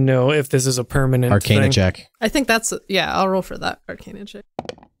just want to know if this is a permanent Arcana thing. check. I think that's, yeah, I'll roll for that Arcana check.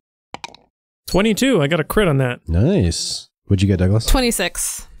 22. I got a crit on that. Nice. What'd you get, Douglas?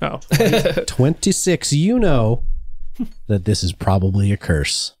 26. Oh. 26. You know that this is probably a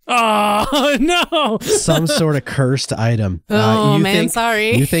curse. Oh, no. Some sort of cursed item. Oh, you man,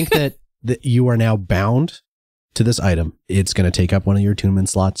 sorry. You think that you are now bound to this item. It's going to take up one of your attunement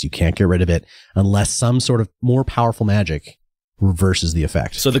slots. You can't get rid of it unless some sort of more powerful magic reverses the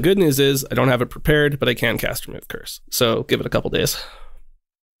effect. So the good news is I don't have it prepared, but I can cast Remove Curse. So give it a couple days.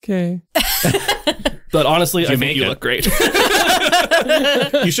 Okay. But honestly, I think make you it. look great.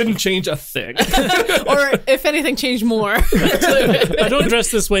 You shouldn't change a thing. Or if anything, change more. I don't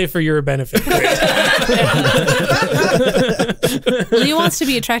dress this way for your benefit. Lee wants to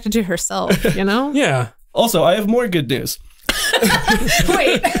be attracted to herself, you know? Yeah. Also, I have more good news.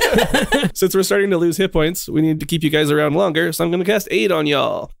 Wait. Since we're starting to lose hit points, we need to keep you guys around longer, so I'm going to cast Aid on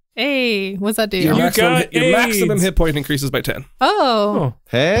y'all. Hey, what's that do? Your maximum AIDS. hit point increases by 10. Oh.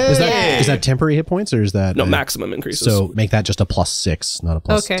 Hey. Is that temporary hit points or is that No, maximum increases. So make that just a +6, not a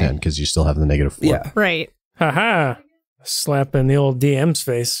 +10, Okay. because you still have the -4. yeah. Right. Haha. Slap in the old DM's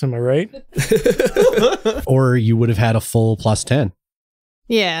face. Am I right? Or you would have had a full +10.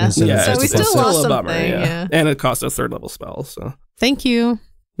 Yeah. Instead of Yeah, So just we a still +6. lost a something. bummer, Yeah. And it costs a 3rd level spell, so Thank you,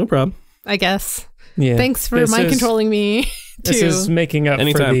 no problem. I guess. Yeah. Thanks for This mind is- controlling me, too. This is making up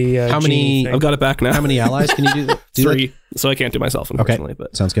Anytime. for the How many- genie thing. I've got it back now. How many allies can you do? do 3. So I can't do myself, unfortunately,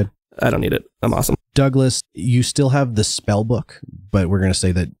 but Sounds good. I don't need it. I'm awesome. Douglas, you still have the spell book, but we're going to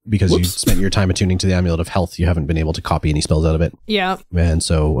say that because you Whoops. spent your time attuning to the Amulet of Health, you haven't been able to copy any spells out of it. Yeah. And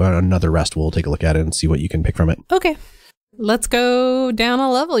so on another rest, we'll take a look at it and see what you can pick from it. Okay. Let's go down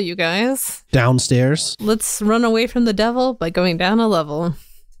a level, you guys. Downstairs. Let's run away from the devil by going down a level.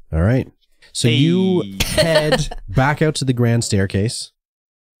 All right. So you head back out to the grand staircase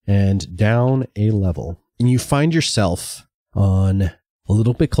and down a level. And you find yourself on a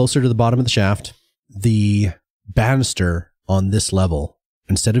little bit closer to the bottom of the shaft. The banister on this level,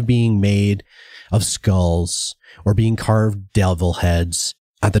 instead of being made of skulls or being carved devil heads,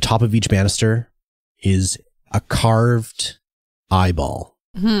 at the top of each banister is a carved eyeball.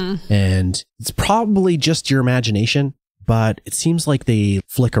 And it's probably just your imagination, but it seems like they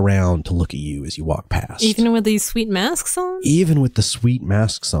flick around to look at you as you walk past. Even with these sweet masks on? Even with the sweet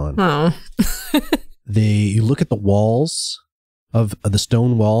masks on. Oh. You look at the walls of the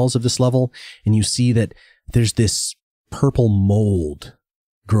stone walls of this level, and you see that there's this purple mold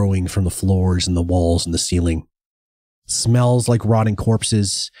growing from the floors and the walls and the ceiling. Smells like rotting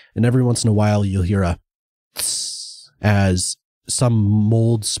corpses, and every once in a while you'll hear a tss as some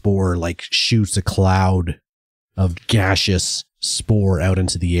mold spore like shoots a cloud of gaseous spore out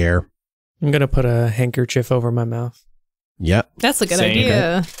into the air. I'm going to put a handkerchief over my mouth. Yep. That's a good Same.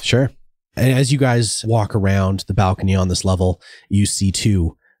 idea. Sure. And as you guys walk around the balcony on this level, you see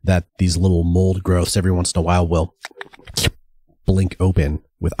too that these little mold growths every once in a while will blink open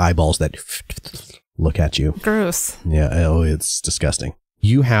with eyeballs that look at you. Gross. Yeah, oh, it's disgusting.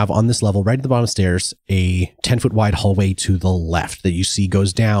 You have on this level, right at the bottom of the stairs, a 10-foot wide hallway to the left that you see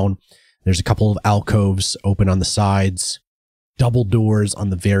goes down. There's a couple of alcoves open on the sides, double doors on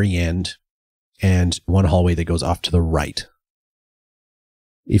the very end, and one hallway that goes off to the right.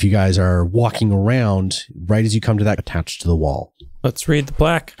 If you guys are walking around, right as you come to that, attached to the wall. Let's read the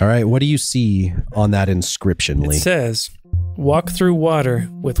plaque. All right, what do you see on that inscription, Lee? It says, walk through water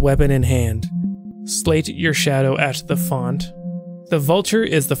with weapon in hand. Slate your shadow at the font. The vulture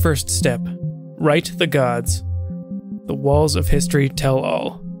is the first step. Write the gods. The walls of history tell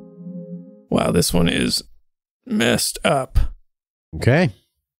all. Wow, this one is messed up. Okay.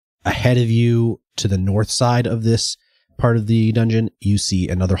 Ahead of you to the north side of this part of the dungeon, you see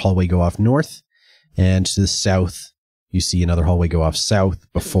another hallway go off north, and to the south, you see another hallway go off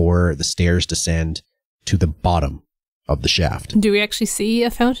south before the stairs descend to the bottom of the shaft. Do we actually see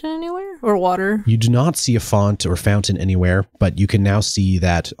a fountain anywhere or water? You do not see a font or fountain anywhere, but you can now see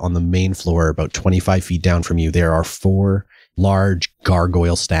that on the main floor, about 25 feet down from you, there are 4 large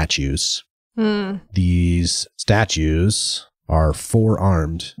gargoyle statues. These statues are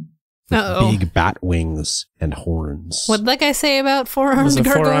 4-armed, with big bat wings and horns. What did that guy say about It four-armed was a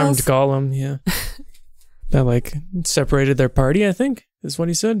gargoyles? 4-armed golem, yeah. That, like, separated their party, I think, is what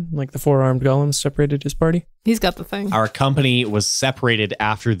he said. Like, the 4-armed golem separated his party. He's got the thing. Our company was separated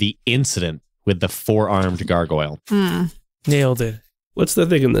after the incident with the 4-armed gargoyle. Nailed it. What's the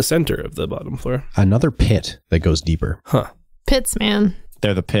thing in the center of the bottom floor? Another pit that goes deeper. Huh. Pits, man.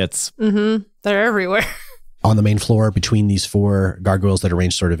 They're the pits. They're everywhere. On the main floor, between these 4 gargoyles that are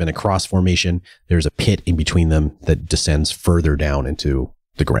arranged sort of in a cross formation, there's a pit in between them that descends further down into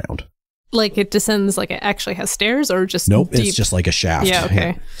the ground. Like it descends, like it actually has stairs, or just Nope, deep? it's just like a shaft. Yeah,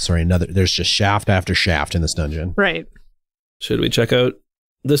 okay. Sorry, there's just shaft after shaft in this dungeon. Right. Should we check out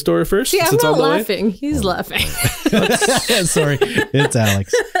this door first? See, since I'm it's not on the way? laughing. He's laughing. Sorry, it's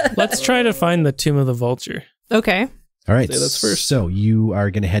Alex. Let's try to find the Tomb of the Vulture. Okay. All right, Say that's first. so you are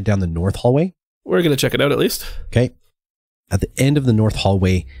going to head down the north hallway. We're going to check it out at least. Okay. At the end of the north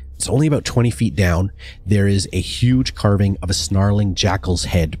hallway, it's only about 20 feet down, there is a huge carving of a snarling jackal's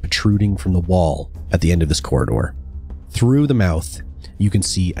head protruding from the wall at the end of this corridor. Through the mouth, you can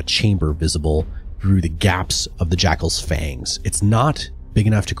see a chamber visible through the gaps of the jackal's fangs. It's not big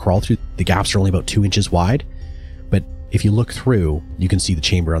enough to crawl through. The gaps are only about 2 inches wide, but if you look through, you can see the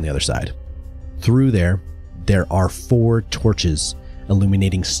chamber on the other side. Through there are 4 torches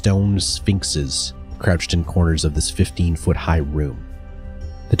illuminating stone sphinxes crouched in corners of this 15-foot high room.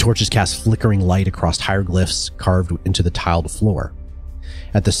 The torches cast flickering light across hieroglyphs carved into the tiled floor.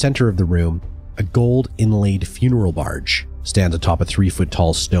 At the center of the room, a gold inlaid funeral barge stands atop a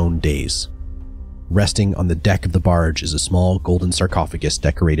 3-foot-tall stone dais. Resting on the deck of the barge is a small golden sarcophagus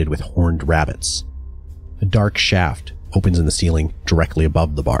decorated with horned rabbits. A dark shaft opens in the ceiling directly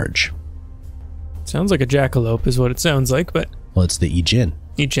above the barge. Sounds like a jackalope is what it sounds like, but... Well, it's the Ijin.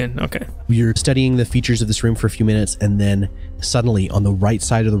 Ijin, okay. You're studying the features of this room for a few minutes, and then suddenly on the right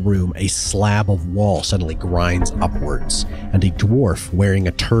side of the room, a slab of wall suddenly grinds upwards, and a dwarf wearing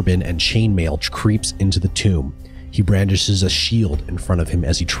a turban and chainmail creeps into the tomb. He brandishes a shield in front of him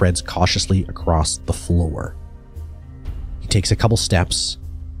as he treads cautiously across the floor. He takes a couple steps,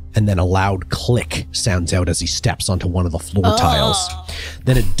 and then a loud click sounds out as he steps onto one of the floor tiles.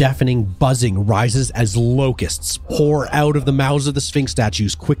 Then a deafening buzzing rises as locusts pour out of the mouths of the Sphinx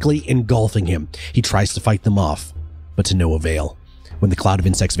statues, quickly engulfing him. He tries to fight them off, but to no avail. When the cloud of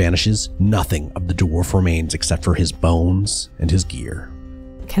insects vanishes, nothing of the dwarf remains except for his bones and his gear.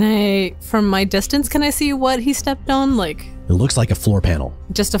 Can I, from my distance, can I see what he stepped on? Like, It looks like a floor panel.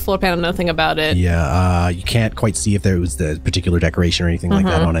 just a floor panel, nothing about it. Yeah, you can't quite see if there was the particular decoration or anything like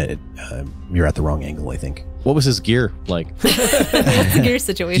that on it. You're at the wrong angle, I think. What was his gear like? What's the gear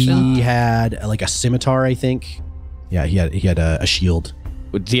situation? He had like a scimitar, I think. Yeah, he had a shield,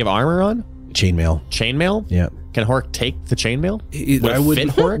 Did he have armor on? chainmail. Chainmail? Yeah. Can Horrik take the chainmail? I fit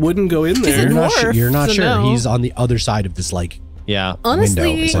Horrik? wouldn't go in He's there. a dwarf, You're not so sure. no. He's on the other side of this like Yeah. Honestly,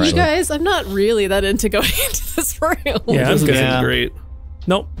 window, you essentially. guys, I'm not really that into going into this room. Yeah, It I'm doesn't good. seem great.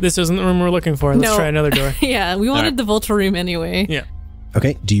 Nope, this isn't the room we're looking for. Let's No. try another door. Yeah, we wanted Alright. the Vulture room anyway. Yeah.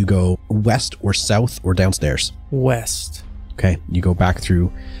 Okay, do you go west or south or downstairs? West. Okay, you go back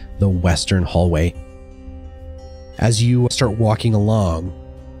through the western hallway. As you start walking along,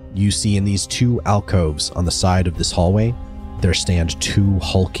 you see in these 2 alcoves on the side of this hallway, there stand 2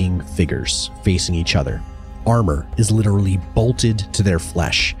 hulking figures facing each other. Armor is literally bolted to their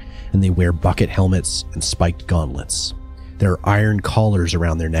flesh, and they wear bucket helmets and spiked gauntlets. There are iron collars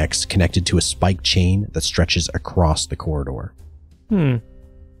around their necks connected to a spiked chain that stretches across the corridor.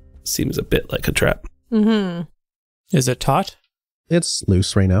 Seems a bit like a trap. Mm-hmm. Is it taut? It's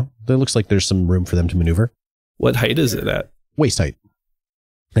loose right now. It looks like there's some room for them to maneuver. What height is it at? Waist height.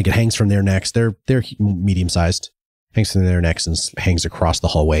 Like it hangs from their necks. They're medium-sized. Hangs from their necks and hangs across the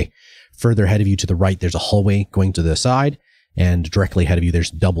hallway. Further ahead of you to the right, there's a hallway going to the side, and directly ahead of you,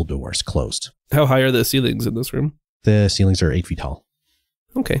 there's double doors closed. How high are the ceilings in this room? The ceilings are 8 feet tall.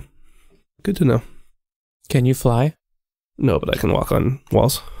 Okay. Good to know. Can you fly? No, but I can walk on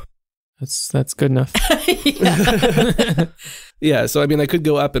walls. That's good enough. Yeah, so I mean, I could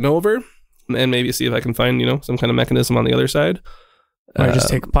go up and over and maybe see if I can find, some kind of mechanism on the other side. Or just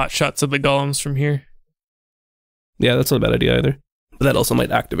take pot shots of the golems from here. Yeah, that's not a bad idea either. But that also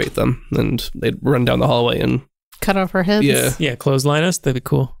might activate them, and they'd run down the hallway and... Cut off our heads. Yeah. Yeah, clothesline us. That'd be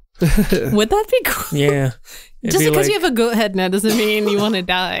cool. Would that be cool? Yeah. Just because you have a goat head now doesn't mean you want to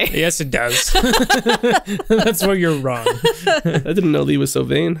die. Yes, it does. That's where you're wrong. I didn't know Lee was so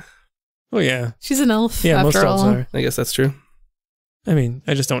vain. Oh, yeah. She's an elf, Yeah, most after elves all. are. I guess that's true. I mean,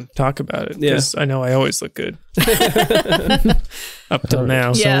 I just don't talk about it because I know I always look good. Up till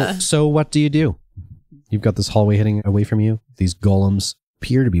now. Yeah. So what do you do? You've got this hallway heading away from you. These golems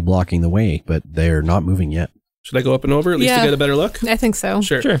appear to be blocking the way, but they're not moving yet. Should I go up and over at least to get a better look? I think so.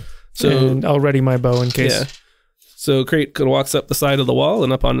 Sure. So and I'll ready my bow in case. Yeah. So Krait walks up the side of the wall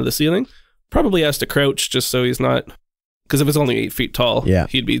and up onto the ceiling. Probably has to crouch just so he's not... Because if it's only 8 feet tall,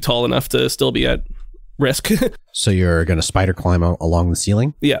 he'd be tall enough to still be at risk. So you're going to spider climb out along the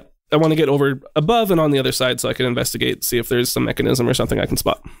ceiling? Yeah. I want to get over above and on the other side so I can investigate, see if there's some mechanism or something I can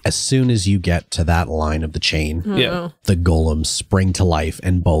spot. As soon as you get to that line of the chain, Yeah. the golems spring to life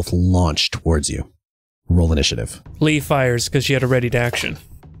and both launch towards you. Roll initiative. Lee fires because she had a ready to action.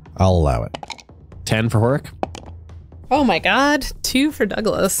 I'll allow it. 10 for Horrik. Oh my god. 2 for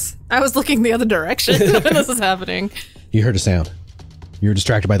Douglas. I was looking the other direction when this was happening. You heard a sound. You were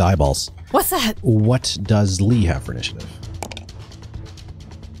distracted by the eyeballs. What's that? What does Lee have for initiative?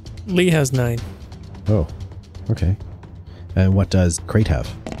 Lee has 9. Oh, okay. And what does Krait have?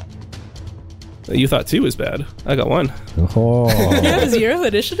 You thought 2 was bad. I got 1. Oh. You have 0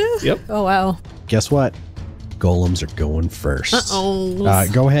 initiative? Yep. Oh wow. Guess what? Golems are going first. Uh-oh.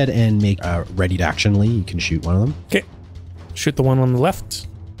 Go ahead and make a ready to action, Lee. You can shoot one of them. Okay. Shoot the one on the left.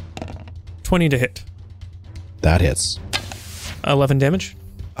 20 to hit. That hits. 11 damage.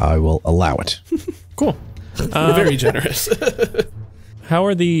 I will allow it. Cool. You're very generous. How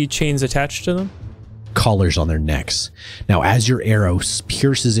are the chains attached to them? Collars on their necks. Now, as your arrow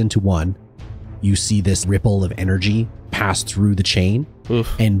pierces into one, you see this ripple of energy pass through the chain,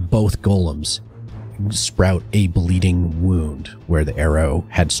 and both golems sprout a bleeding wound where the arrow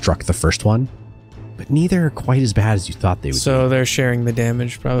had struck the first one, but neither are quite as bad as you thought they would be. So they're sharing the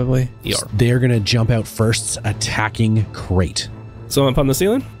damage, probably. They're going to jump out first, attacking Krait. So I'm up on the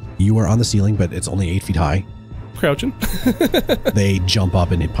ceiling? You are on the ceiling, but it's only 8 feet high. Crouching. They jump up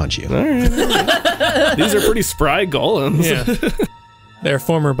and they punch you. All right. These are pretty spry golems. Yeah. They're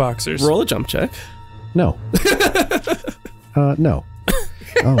former boxers. Roll a jump check. No. No.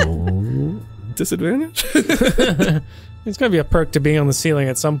 Oh. Disadvantage? There's got to be a perk to being on the ceiling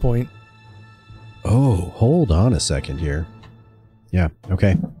at some point. Oh, hold on a second here. Yeah,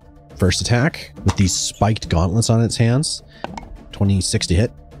 okay. First attack with these spiked gauntlets on its hands. 26 to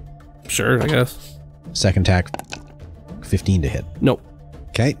hit. Sure, I guess. Second attack, 15 to hit. Nope.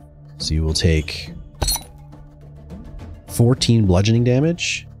 Okay, so you will take 14 bludgeoning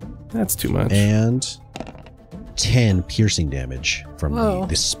damage That's too much. and 10 piercing damage from Whoa.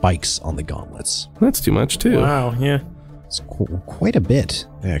 the spikes on the gauntlets. That's too much, too. Wow, yeah. It's quite a bit,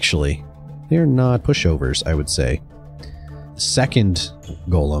 actually. They're not pushovers, I would say. Second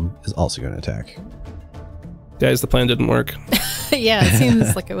golem is also going to attack. Guys, the plan didn't work. Yeah, it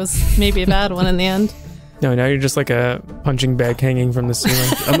seems like it was maybe a bad one in the end. No, now you're just like a punching bag hanging from the ceiling.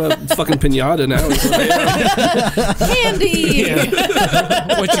 I'm a fucking pinata now. is what I am. Candy!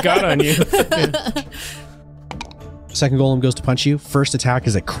 Yeah. What you got on you? Yeah. Second golem goes to punch you. First attack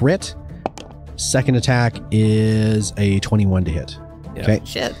is a crit. Second attack is a 21 to hit. Yeah. Okay,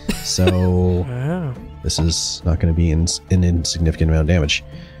 Shit. so Wow. this is not going to be an insignificant amount of damage.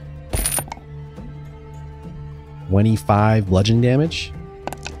 25 bludgeoning damage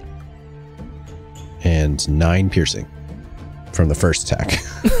and 9 piercing from the first attack.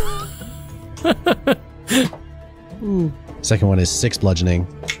 Second one is 6 bludgeoning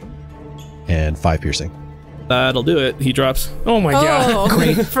and 5 piercing. That'll do it. He drops. Oh my god.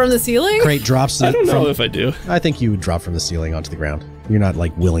 Krait, From the ceiling? Krait drops. I don't know if I do. I think you would drop from the ceiling onto the ground. You're not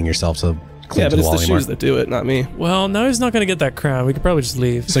like willing yourself to cling Yeah, to but the wall it's the anymore. shoes that do it, not me. Well, now he's not going to get that crown. We could probably just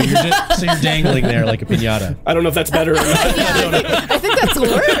leave. So you're dangling there like a piñata. I don't know if that's better or not. I think that's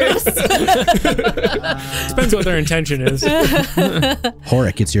worse. Depends what their intention is.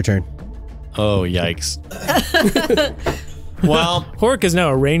 Horrik, it's your turn. Oh, yikes. Well, Horrik is now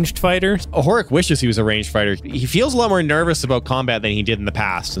a ranged fighter. Horrik wishes he was a ranged fighter. He feels a lot more nervous about combat than he did in the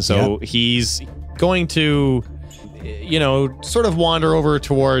past. And so he's going to, you know, sort of wander over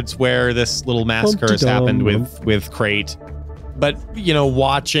towards where this little massacre has happened with Krait. But, you know,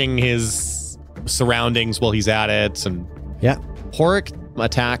 watching his surroundings while he's at it. And Horrik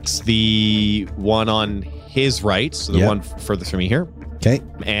attacks the one on his right. So the one furthest from me here. Okay.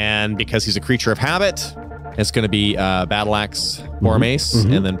 And because he's a creature of habit, it's going to be Battle Axe or Mace,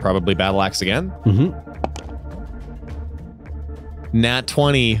 and then probably Battle Axe again. Nat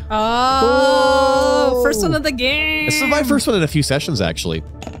 20. Oh, first one of the game. This is my first one in a few sessions, actually.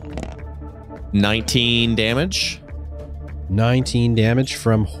 19 damage. 19 damage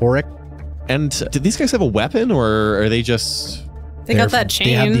from Horrik. And did these guys have a weapon, or are they just... They got that chain.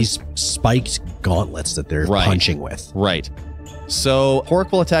 They have these spiked gauntlets that they're punching with. Right. So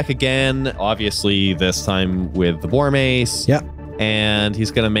Horrik will attack again, obviously this time with the Boar Mace. Yeah. And he's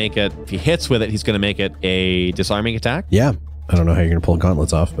going to make it, if he hits with it, he's going to make it a disarming attack. Yeah. I don't know how you're going to pull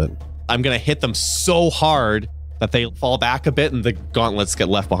gauntlets off, but... I'm going to hit them so hard that they fall back a bit and the gauntlets get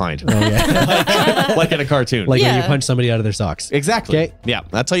left behind. Oh, yeah. like in a cartoon. Like when you punch somebody out of their socks. Exactly. Okay. Yeah,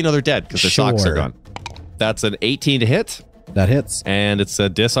 that's how you know they're dead, because their socks are gone. That's an 18 to hit. That hits. And it's a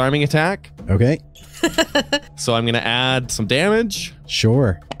disarming attack. Okay. So I'm going to add some damage.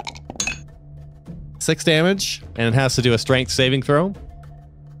 Sure. 6 damage. And it has to do a strength saving throw.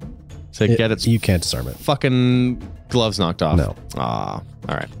 To get its... You can't disarm it. Fucking gloves knocked off. No. Ah,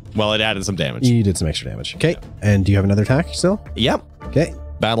 all right. Well, it added some damage. You did some extra damage. Okay. And do you have another attack still? Yep. Okay.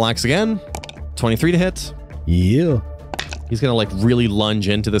 Battle Axe again. 23 to hit. Yeah. He's going to like really lunge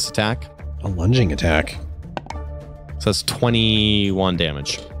into this attack. A lunging attack. So that's 21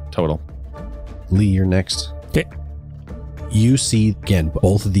 damage total. Lee, you're next. Okay. You see, again,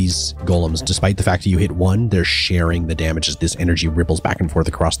 both of these golems, despite the fact that you hit one, they're sharing the damage as this energy ripples back and forth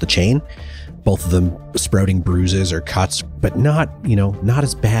across the chain. Both of them sprouting bruises or cuts, but not, you know, not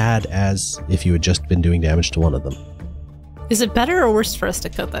as bad as if you had just been doing damage to one of them. Is it better or worse for us to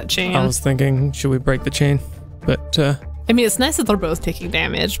cut that chain? I was thinking, should we break the chain? But, I mean, it's nice that they're both taking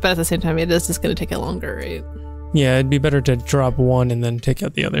damage, but at the same time, it is just going to take it longer, right? yeah, it'd be better to drop one and then take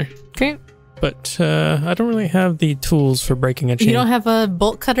out the other. Okay. But I don't really have the tools for breaking a chain. You don't have a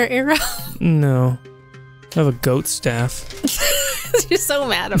bolt cutter arrow? No. I have a goat staff. You're so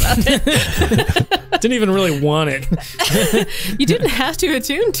mad about it. Didn't even really want it. You didn't have to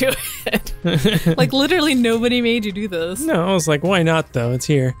attune to it. Like, literally nobody made you do this. No, I was like, why not, though? It's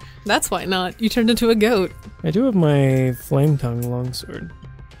here. That's why not. You turned into a goat. I do have my flame tongue longsword.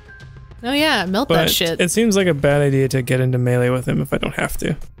 Oh yeah, melt But that shit. it seems like a bad idea to get into melee with him if I don't have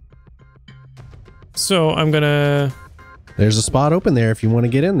to. So I'm gonna... There's a spot open there if you want to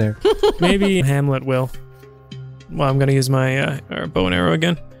get in there. Maybe Hamlet will. Well, I'm gonna use my bow and arrow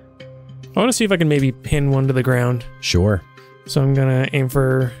again. I want to see if I can maybe pin one to the ground. Sure. So I'm gonna aim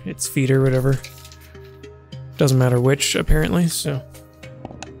for its feet or whatever. Doesn't matter which, apparently, so...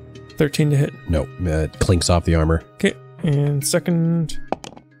 13 to hit. No, it clinks off the armor. Okay, and second...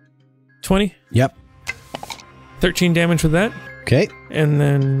 20. Yep. 13 damage with that. Okay. And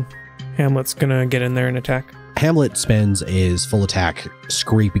then Hamlet's gonna get in there and attack. Hamlet spends his full attack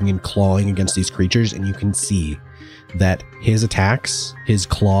scraping and clawing against these creatures, and you can see that his attacks, his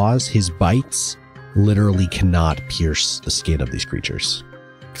claws, his bites literally cannot pierce the skin of these creatures.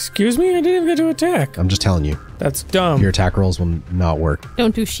 Excuse me? I didn't even get to attack. I'm just telling you. That's dumb. Your attack rolls will not work.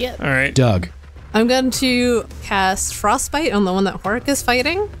 Don't do shit. All right. Doug. I'm going to cast Frostbite on the one that Horrik is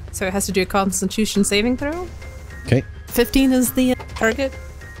fighting. So it has to do a Constitution saving throw. Okay. 15 is the target.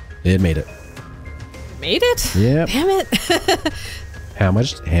 It made it. Made it? Yep. Damn it. How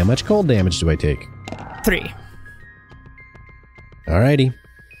much cold damage do I take? 3. Alrighty.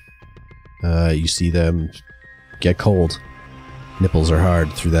 You see them get cold. Nipples are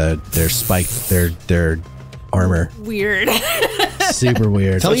hard through their spiked their armor. Weird. Super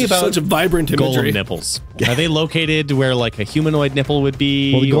weird. Tell me about such a vibrant imagery. golem nipples. Are they located where like a humanoid nipple would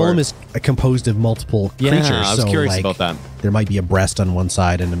be? Well, the golem is composed of multiple creatures. I was curious about that. There might be a breast on one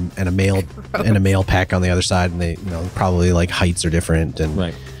side and a male pack on the other side, and they probably like heights are different. And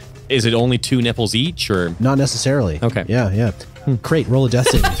right. Is it only 2 nipples each, or not necessarily? Okay. Yeah. Krait, roll a death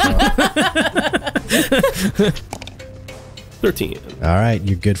saving throw. 13. All right,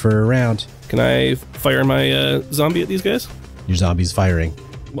 you're good for a round. Can I fire my zombie at these guys? Your zombie's firing.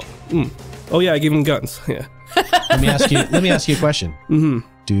 Well, Oh yeah, I gave him guns. Yeah. Let me ask you a question.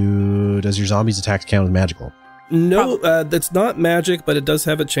 Does your zombie's attacks count as magical? No, that's not magic, but it does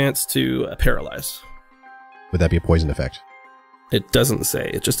have a chance to paralyze. Would that be a poison effect? It doesn't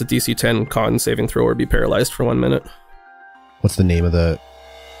say. It's just a DC 10 con saving throw or be paralyzed for 1 minute. What's the name of the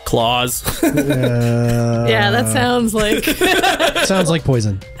claws? Yeah, that sounds like sounds like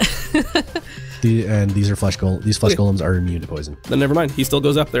poison. And these are flesh golems are immune to poison. Then never mind. He still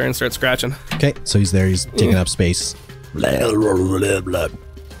goes up there and starts scratching. Okay, so he's there. He's taking up space. It's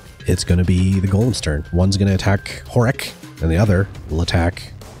going to be the golem's turn. One's going to attack Horrik, and the other will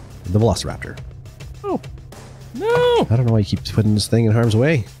attack the Velociraptor. Oh, no! I don't know why he keeps putting this thing in harm's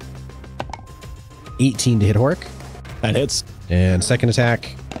way. 18 to hit Horrik. that hits? And second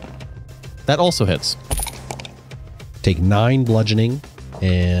attack, That also hits. take 9 bludgeoning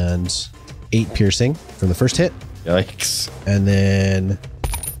and 8 piercing from the first hit. Yikes. And then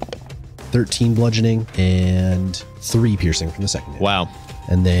 13 bludgeoning and 3 piercing from the second hit. Wow.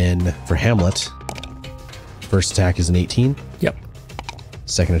 And then for Hamlet, first attack is an 18. Yep.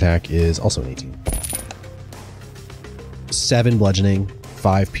 Second attack is also an 18. 7 bludgeoning,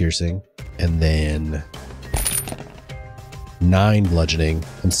 5 piercing, and then 9 bludgeoning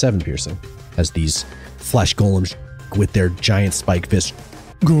and 7 piercing as these flesh golems with their giant spike fists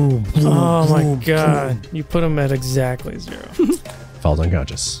Oh my god. You put him at exactly 0. falls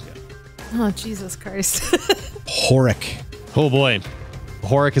unconscious. oh Jesus Christ. Horrik. Oh boy.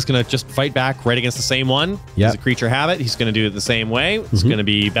 Horrik is going to just fight back right against the same one. Yep. He's a creature habit. He's going to do it the same way. It's going to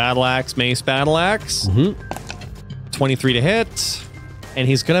be battle axe, mace, battle axe. 23 to hit. And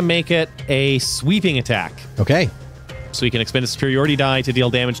he's going to make it a sweeping attack. Okay. So he can expend his superiority die to deal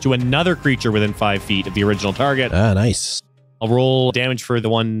damage to another creature within 5 feet of the original target. Ah, nice. I'll roll damage for the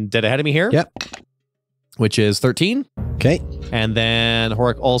one dead ahead of me here. Yep. Which is 13. Okay. And then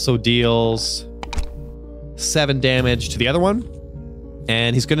Horrik also deals 7 damage to the other one.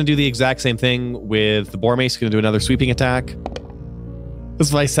 And he's going to do the exact same thing with the boar mace. He's going to do another sweeping attack. This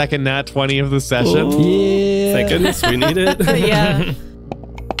is my second nat 20 of the session. Yeah. Thank goodness we need it. Yeah.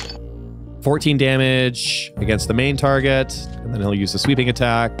 14 damage against the main target. And then he'll use the sweeping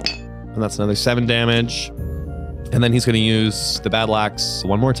attack. And that's another 7 damage. And then he's going to use the battle axe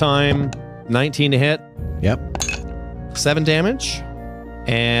one more time. 19 to hit. Yep. 7 damage.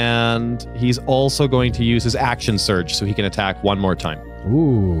 And he's also going to use his action surge so he can attack one more time.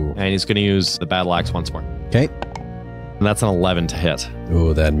 Ooh. And he's going to use the battle axe once more. Okay. And that's an 11 to hit.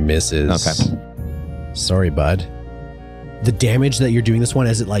 Ooh, that misses. Okay. Sorry, bud. The damage that you're doing this one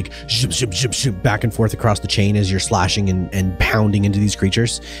as it like shoop, back and forth across the chain as you're slashing and pounding into these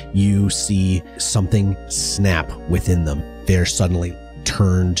creatures, you see something snap within them. They're suddenly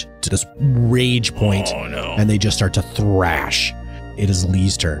turned to this rage point, and they just start to thrash. It is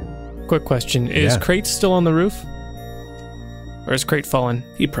Lee's turn. Quick question. Is Krait still on the roof? Or is Krait fallen?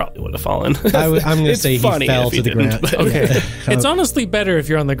 He probably would have fallen. I'm going to say he fell to the ground. Okay. It's honestly better if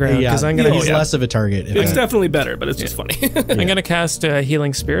you're on the ground because I'm going to. He's less of a target. It's definitely better, but it's just funny. I'm going to cast a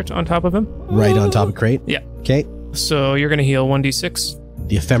healing spirit on top of him. Right on top of Krait? Yeah. Okay. So you're going to heal 1d6.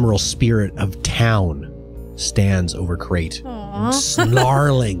 The ephemeral spirit of town stands over Krait,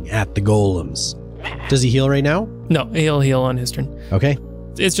 snarling at the golems. Does he heal right now? No, he'll heal on his turn. Okay.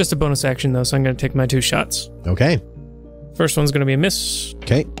 It's just a bonus action though, so I'm going to take my 2 shots. Okay. First one's going to be a miss.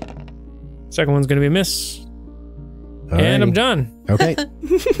 Okay. Second one's going to be a miss. And I'm done. Okay.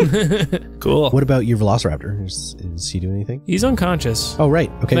 Cool. What about your Velociraptor? Is he doing anything? He's unconscious. Oh, right.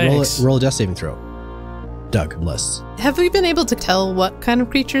 Okay, Thanks. roll a death saving throw. Doug, unless. Have we been able to tell what kind of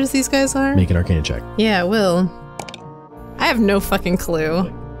creatures these guys are? Make an Arcana check. Yeah, will. I have no fucking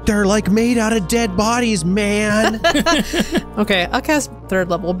clue. They're like made out of dead bodies, man. Okay, I'll cast 3rd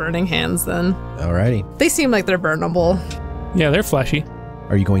level Burning Hands then. Alrighty. They seem like they're burnable. Yeah, they're fleshy.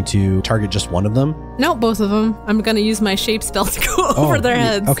 Are you going to target just one of them? No, both of them. I'm gonna use my shape spell to go over their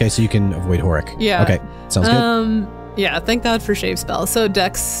heads. Okay, so you can avoid Horrik. Yeah. Okay, sounds good. Yeah, thank God for shape spell. So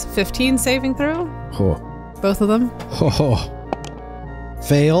Dex 15 saving throw. Oh. Both of them.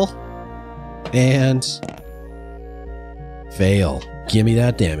 Fail. And fail. Give me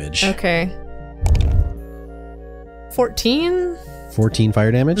that damage. Okay. 14. 14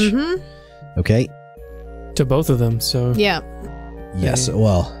 fire damage? Okay. To both of them, so... Yeah. Yes,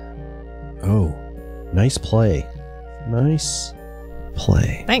 well... Oh, nice play. Nice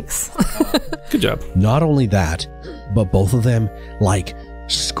play. Thanks. Good job. Not only that, but both of them, like,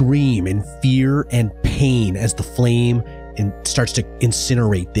 scream in fear and pain as the flame starts to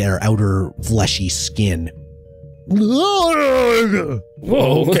incinerate their outer fleshy skin. Whoa,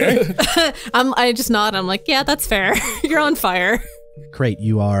 okay. I just nod. I'm like, yeah, that's fair. You're on fire. Krait,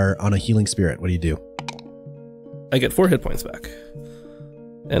 you are on a healing spirit. What do you do? I get 4 hit points back.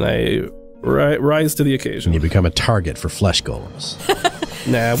 And I rise to the And occasion. you become a target for flesh golems.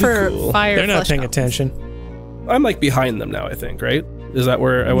 Nah, For we cool. fire. They're not flesh paying golems. attention. I'm like behind them now, I think, right? Is that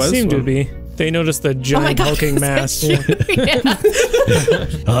where I was? Seem to be. They noticed the giant God, hulking is mass. that you?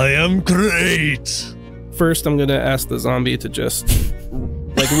 Yeah. I am Krait. First, I'm going to ask the zombie to just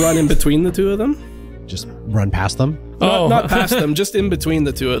like run in between the two of them. Just run past them. Not past them, just in between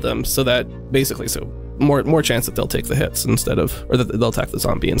the two of them, so that basically, more chance that they'll take the hits instead of, or that they'll attack the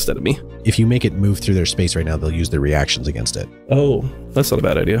zombie instead of me. If you make it move through their space right now, they'll use their reactions against it. Oh, that's not a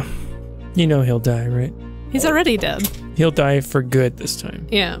bad idea. You know he'll die, right? He's already dead. He'll die for good this time.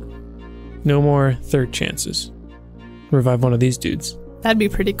 Yeah. No more third chances. Revive one of these dudes. That'd be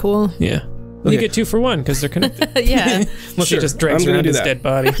pretty cool. Yeah. Okay. You get 2 for 1 because they're connected. Yeah. Unless Sure, he just drags I'm gonna around do his that. dead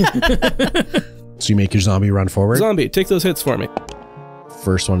body. So you make your zombie run forward. Zombie, take those hits for me.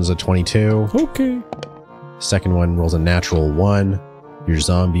 First one is a 22. Okay. Second one rolls a natural 1. Your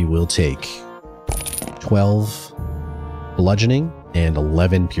zombie will take 12 bludgeoning and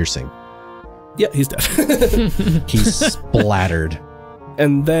 11 piercing. Yeah, he's dead. He's splattered.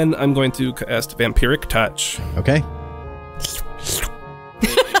 And then I'm going to cast Vampiric Touch. Okay.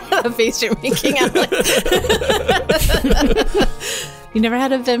 The face you're making out like. You never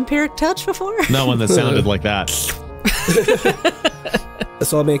had a vampiric touch before? No one that sounded like that.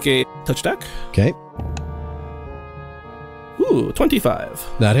 So I'll make a touch attack. Okay. Ooh, 25.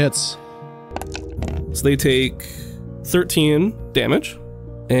 That hits. So they take 13 damage,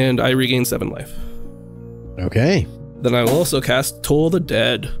 and I regain 7 life. Okay. Then I will also cast Toll the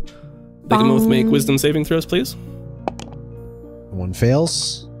Dead. They can both make wisdom saving throws, please. One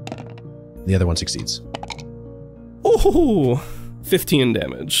fails. The other one succeeds. Oh, 15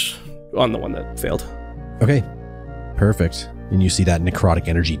 damage on the one that failed. Okay. Perfect. And you see that necrotic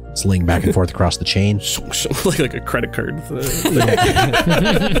energy sling back and forth across the chain. like a credit card.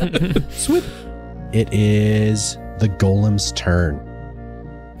 Swoop. It is the golem's turn.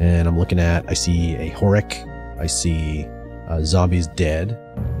 And I'm looking at, I see a Horrik. I see zombies dead.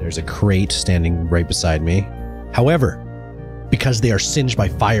 There's a Krait standing right beside me. However, because they are singed by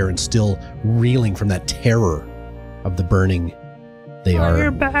fire and still reeling from that terror of the burning, they are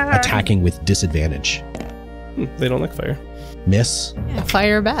attacking with disadvantage. They don't like fire. Miss. Yeah,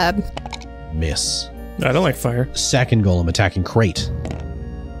 fire bad. Miss. I don't like fire. Second golem attacking Krait.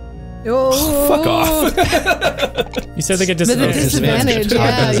 Oh, Fuck off. You said they get With a disadvantage. disadvantage,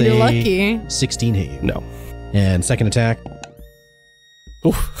 yeah, Does you're a lucky. 16 hit you. No. And second attack,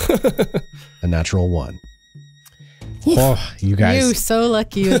 Ooh. a natural 1. Oh, you guys. You're so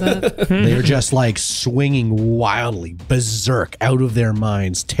lucky with that. They're just like swinging wildly, berserk, out of their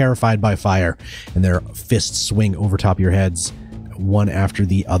minds, terrified by fire, and their fists swing over top of your heads, one after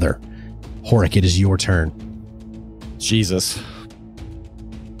the other. Horrik, it is your turn. Jesus.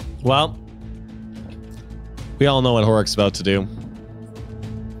 Well, we all know what Horrik's about to do.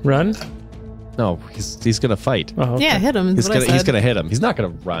 Run? No, he's gonna fight. Oh, okay. Yeah, hit him. He's gonna hit him. He's not gonna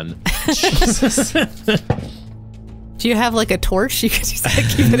run. Jesus. Do you have like a torch? You could just like,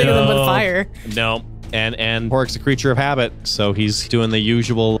 keep hitting them with fire. No. And Horrik's a creature of habit, so he's doing the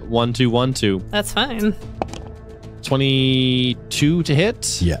usual 1-2-1-2. That's fine. 22 to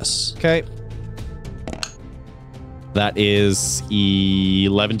hit. Yes. Okay. That is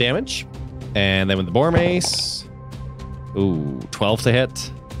 11 damage. And then with the boar mace, ooh, 12 to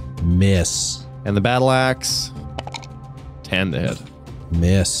hit. Miss. And the battle axe, 10 to hit.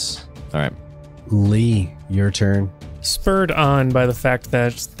 Miss. All right. Lee, your turn. Spurred on by the fact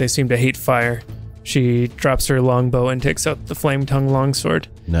that they seem to hate fire, she drops her longbow and takes out the flame tongue longsword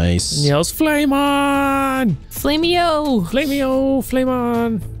Nice. and yells, "Flame on! Flameo! Flameo! Flame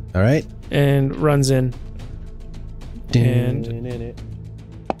on!" All right. And runs in. And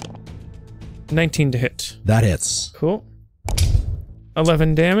 19 to hit. That hits. Cool.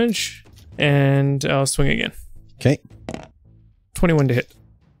 11 damage. And I'll swing again. Okay. 21 to hit.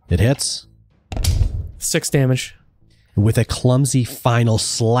 It hits. 6 damage. With a clumsy final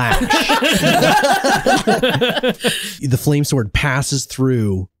slash, the flame sword passes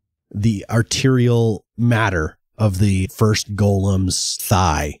through the arterial matter of the first golem's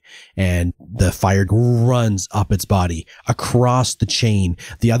thigh, and the fire runs up its body across the chain.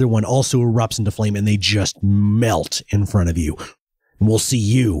 The other one also erupts into flame, and they just melt in front of you. We'll see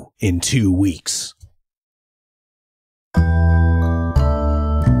you in 2 weeks.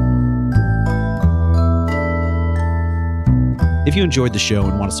 If you enjoyed the show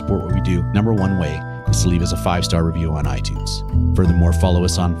and want to support what we do, number one way is to leave us a 5-star review on iTunes. Furthermore, follow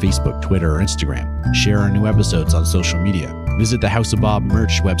us on Facebook, Twitter, or Instagram. Share our new episodes on social media. Visit the House of Bob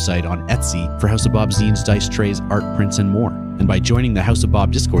merch website on Etsy for House of Bob zines, dice trays, art prints, and more. And by joining the House of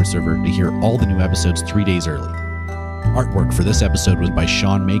Bob Discord server to hear all the new episodes 3 days early. Artwork for this episode was by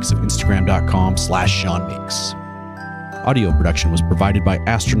Shaun Makes of Instagram.com/Shaun Makes. Audio production was provided by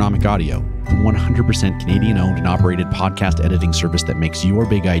Astronomic Audio, the 100% Canadian-owned and operated podcast editing service that makes your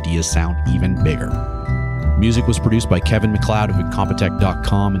big ideas sound even bigger. Music was produced by Kevin MacLeod of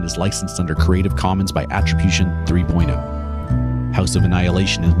Incompetech.com and is licensed under Creative Commons by Attribution 3.0. House of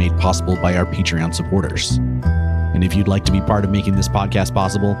Annihilation is made possible by our Patreon supporters. And if you'd like to be part of making this podcast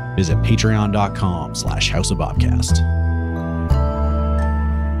possible, visit patreon.com/houseofbobcast.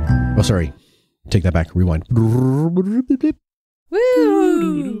 Oh, sorry. Take that back. Rewind. Woo!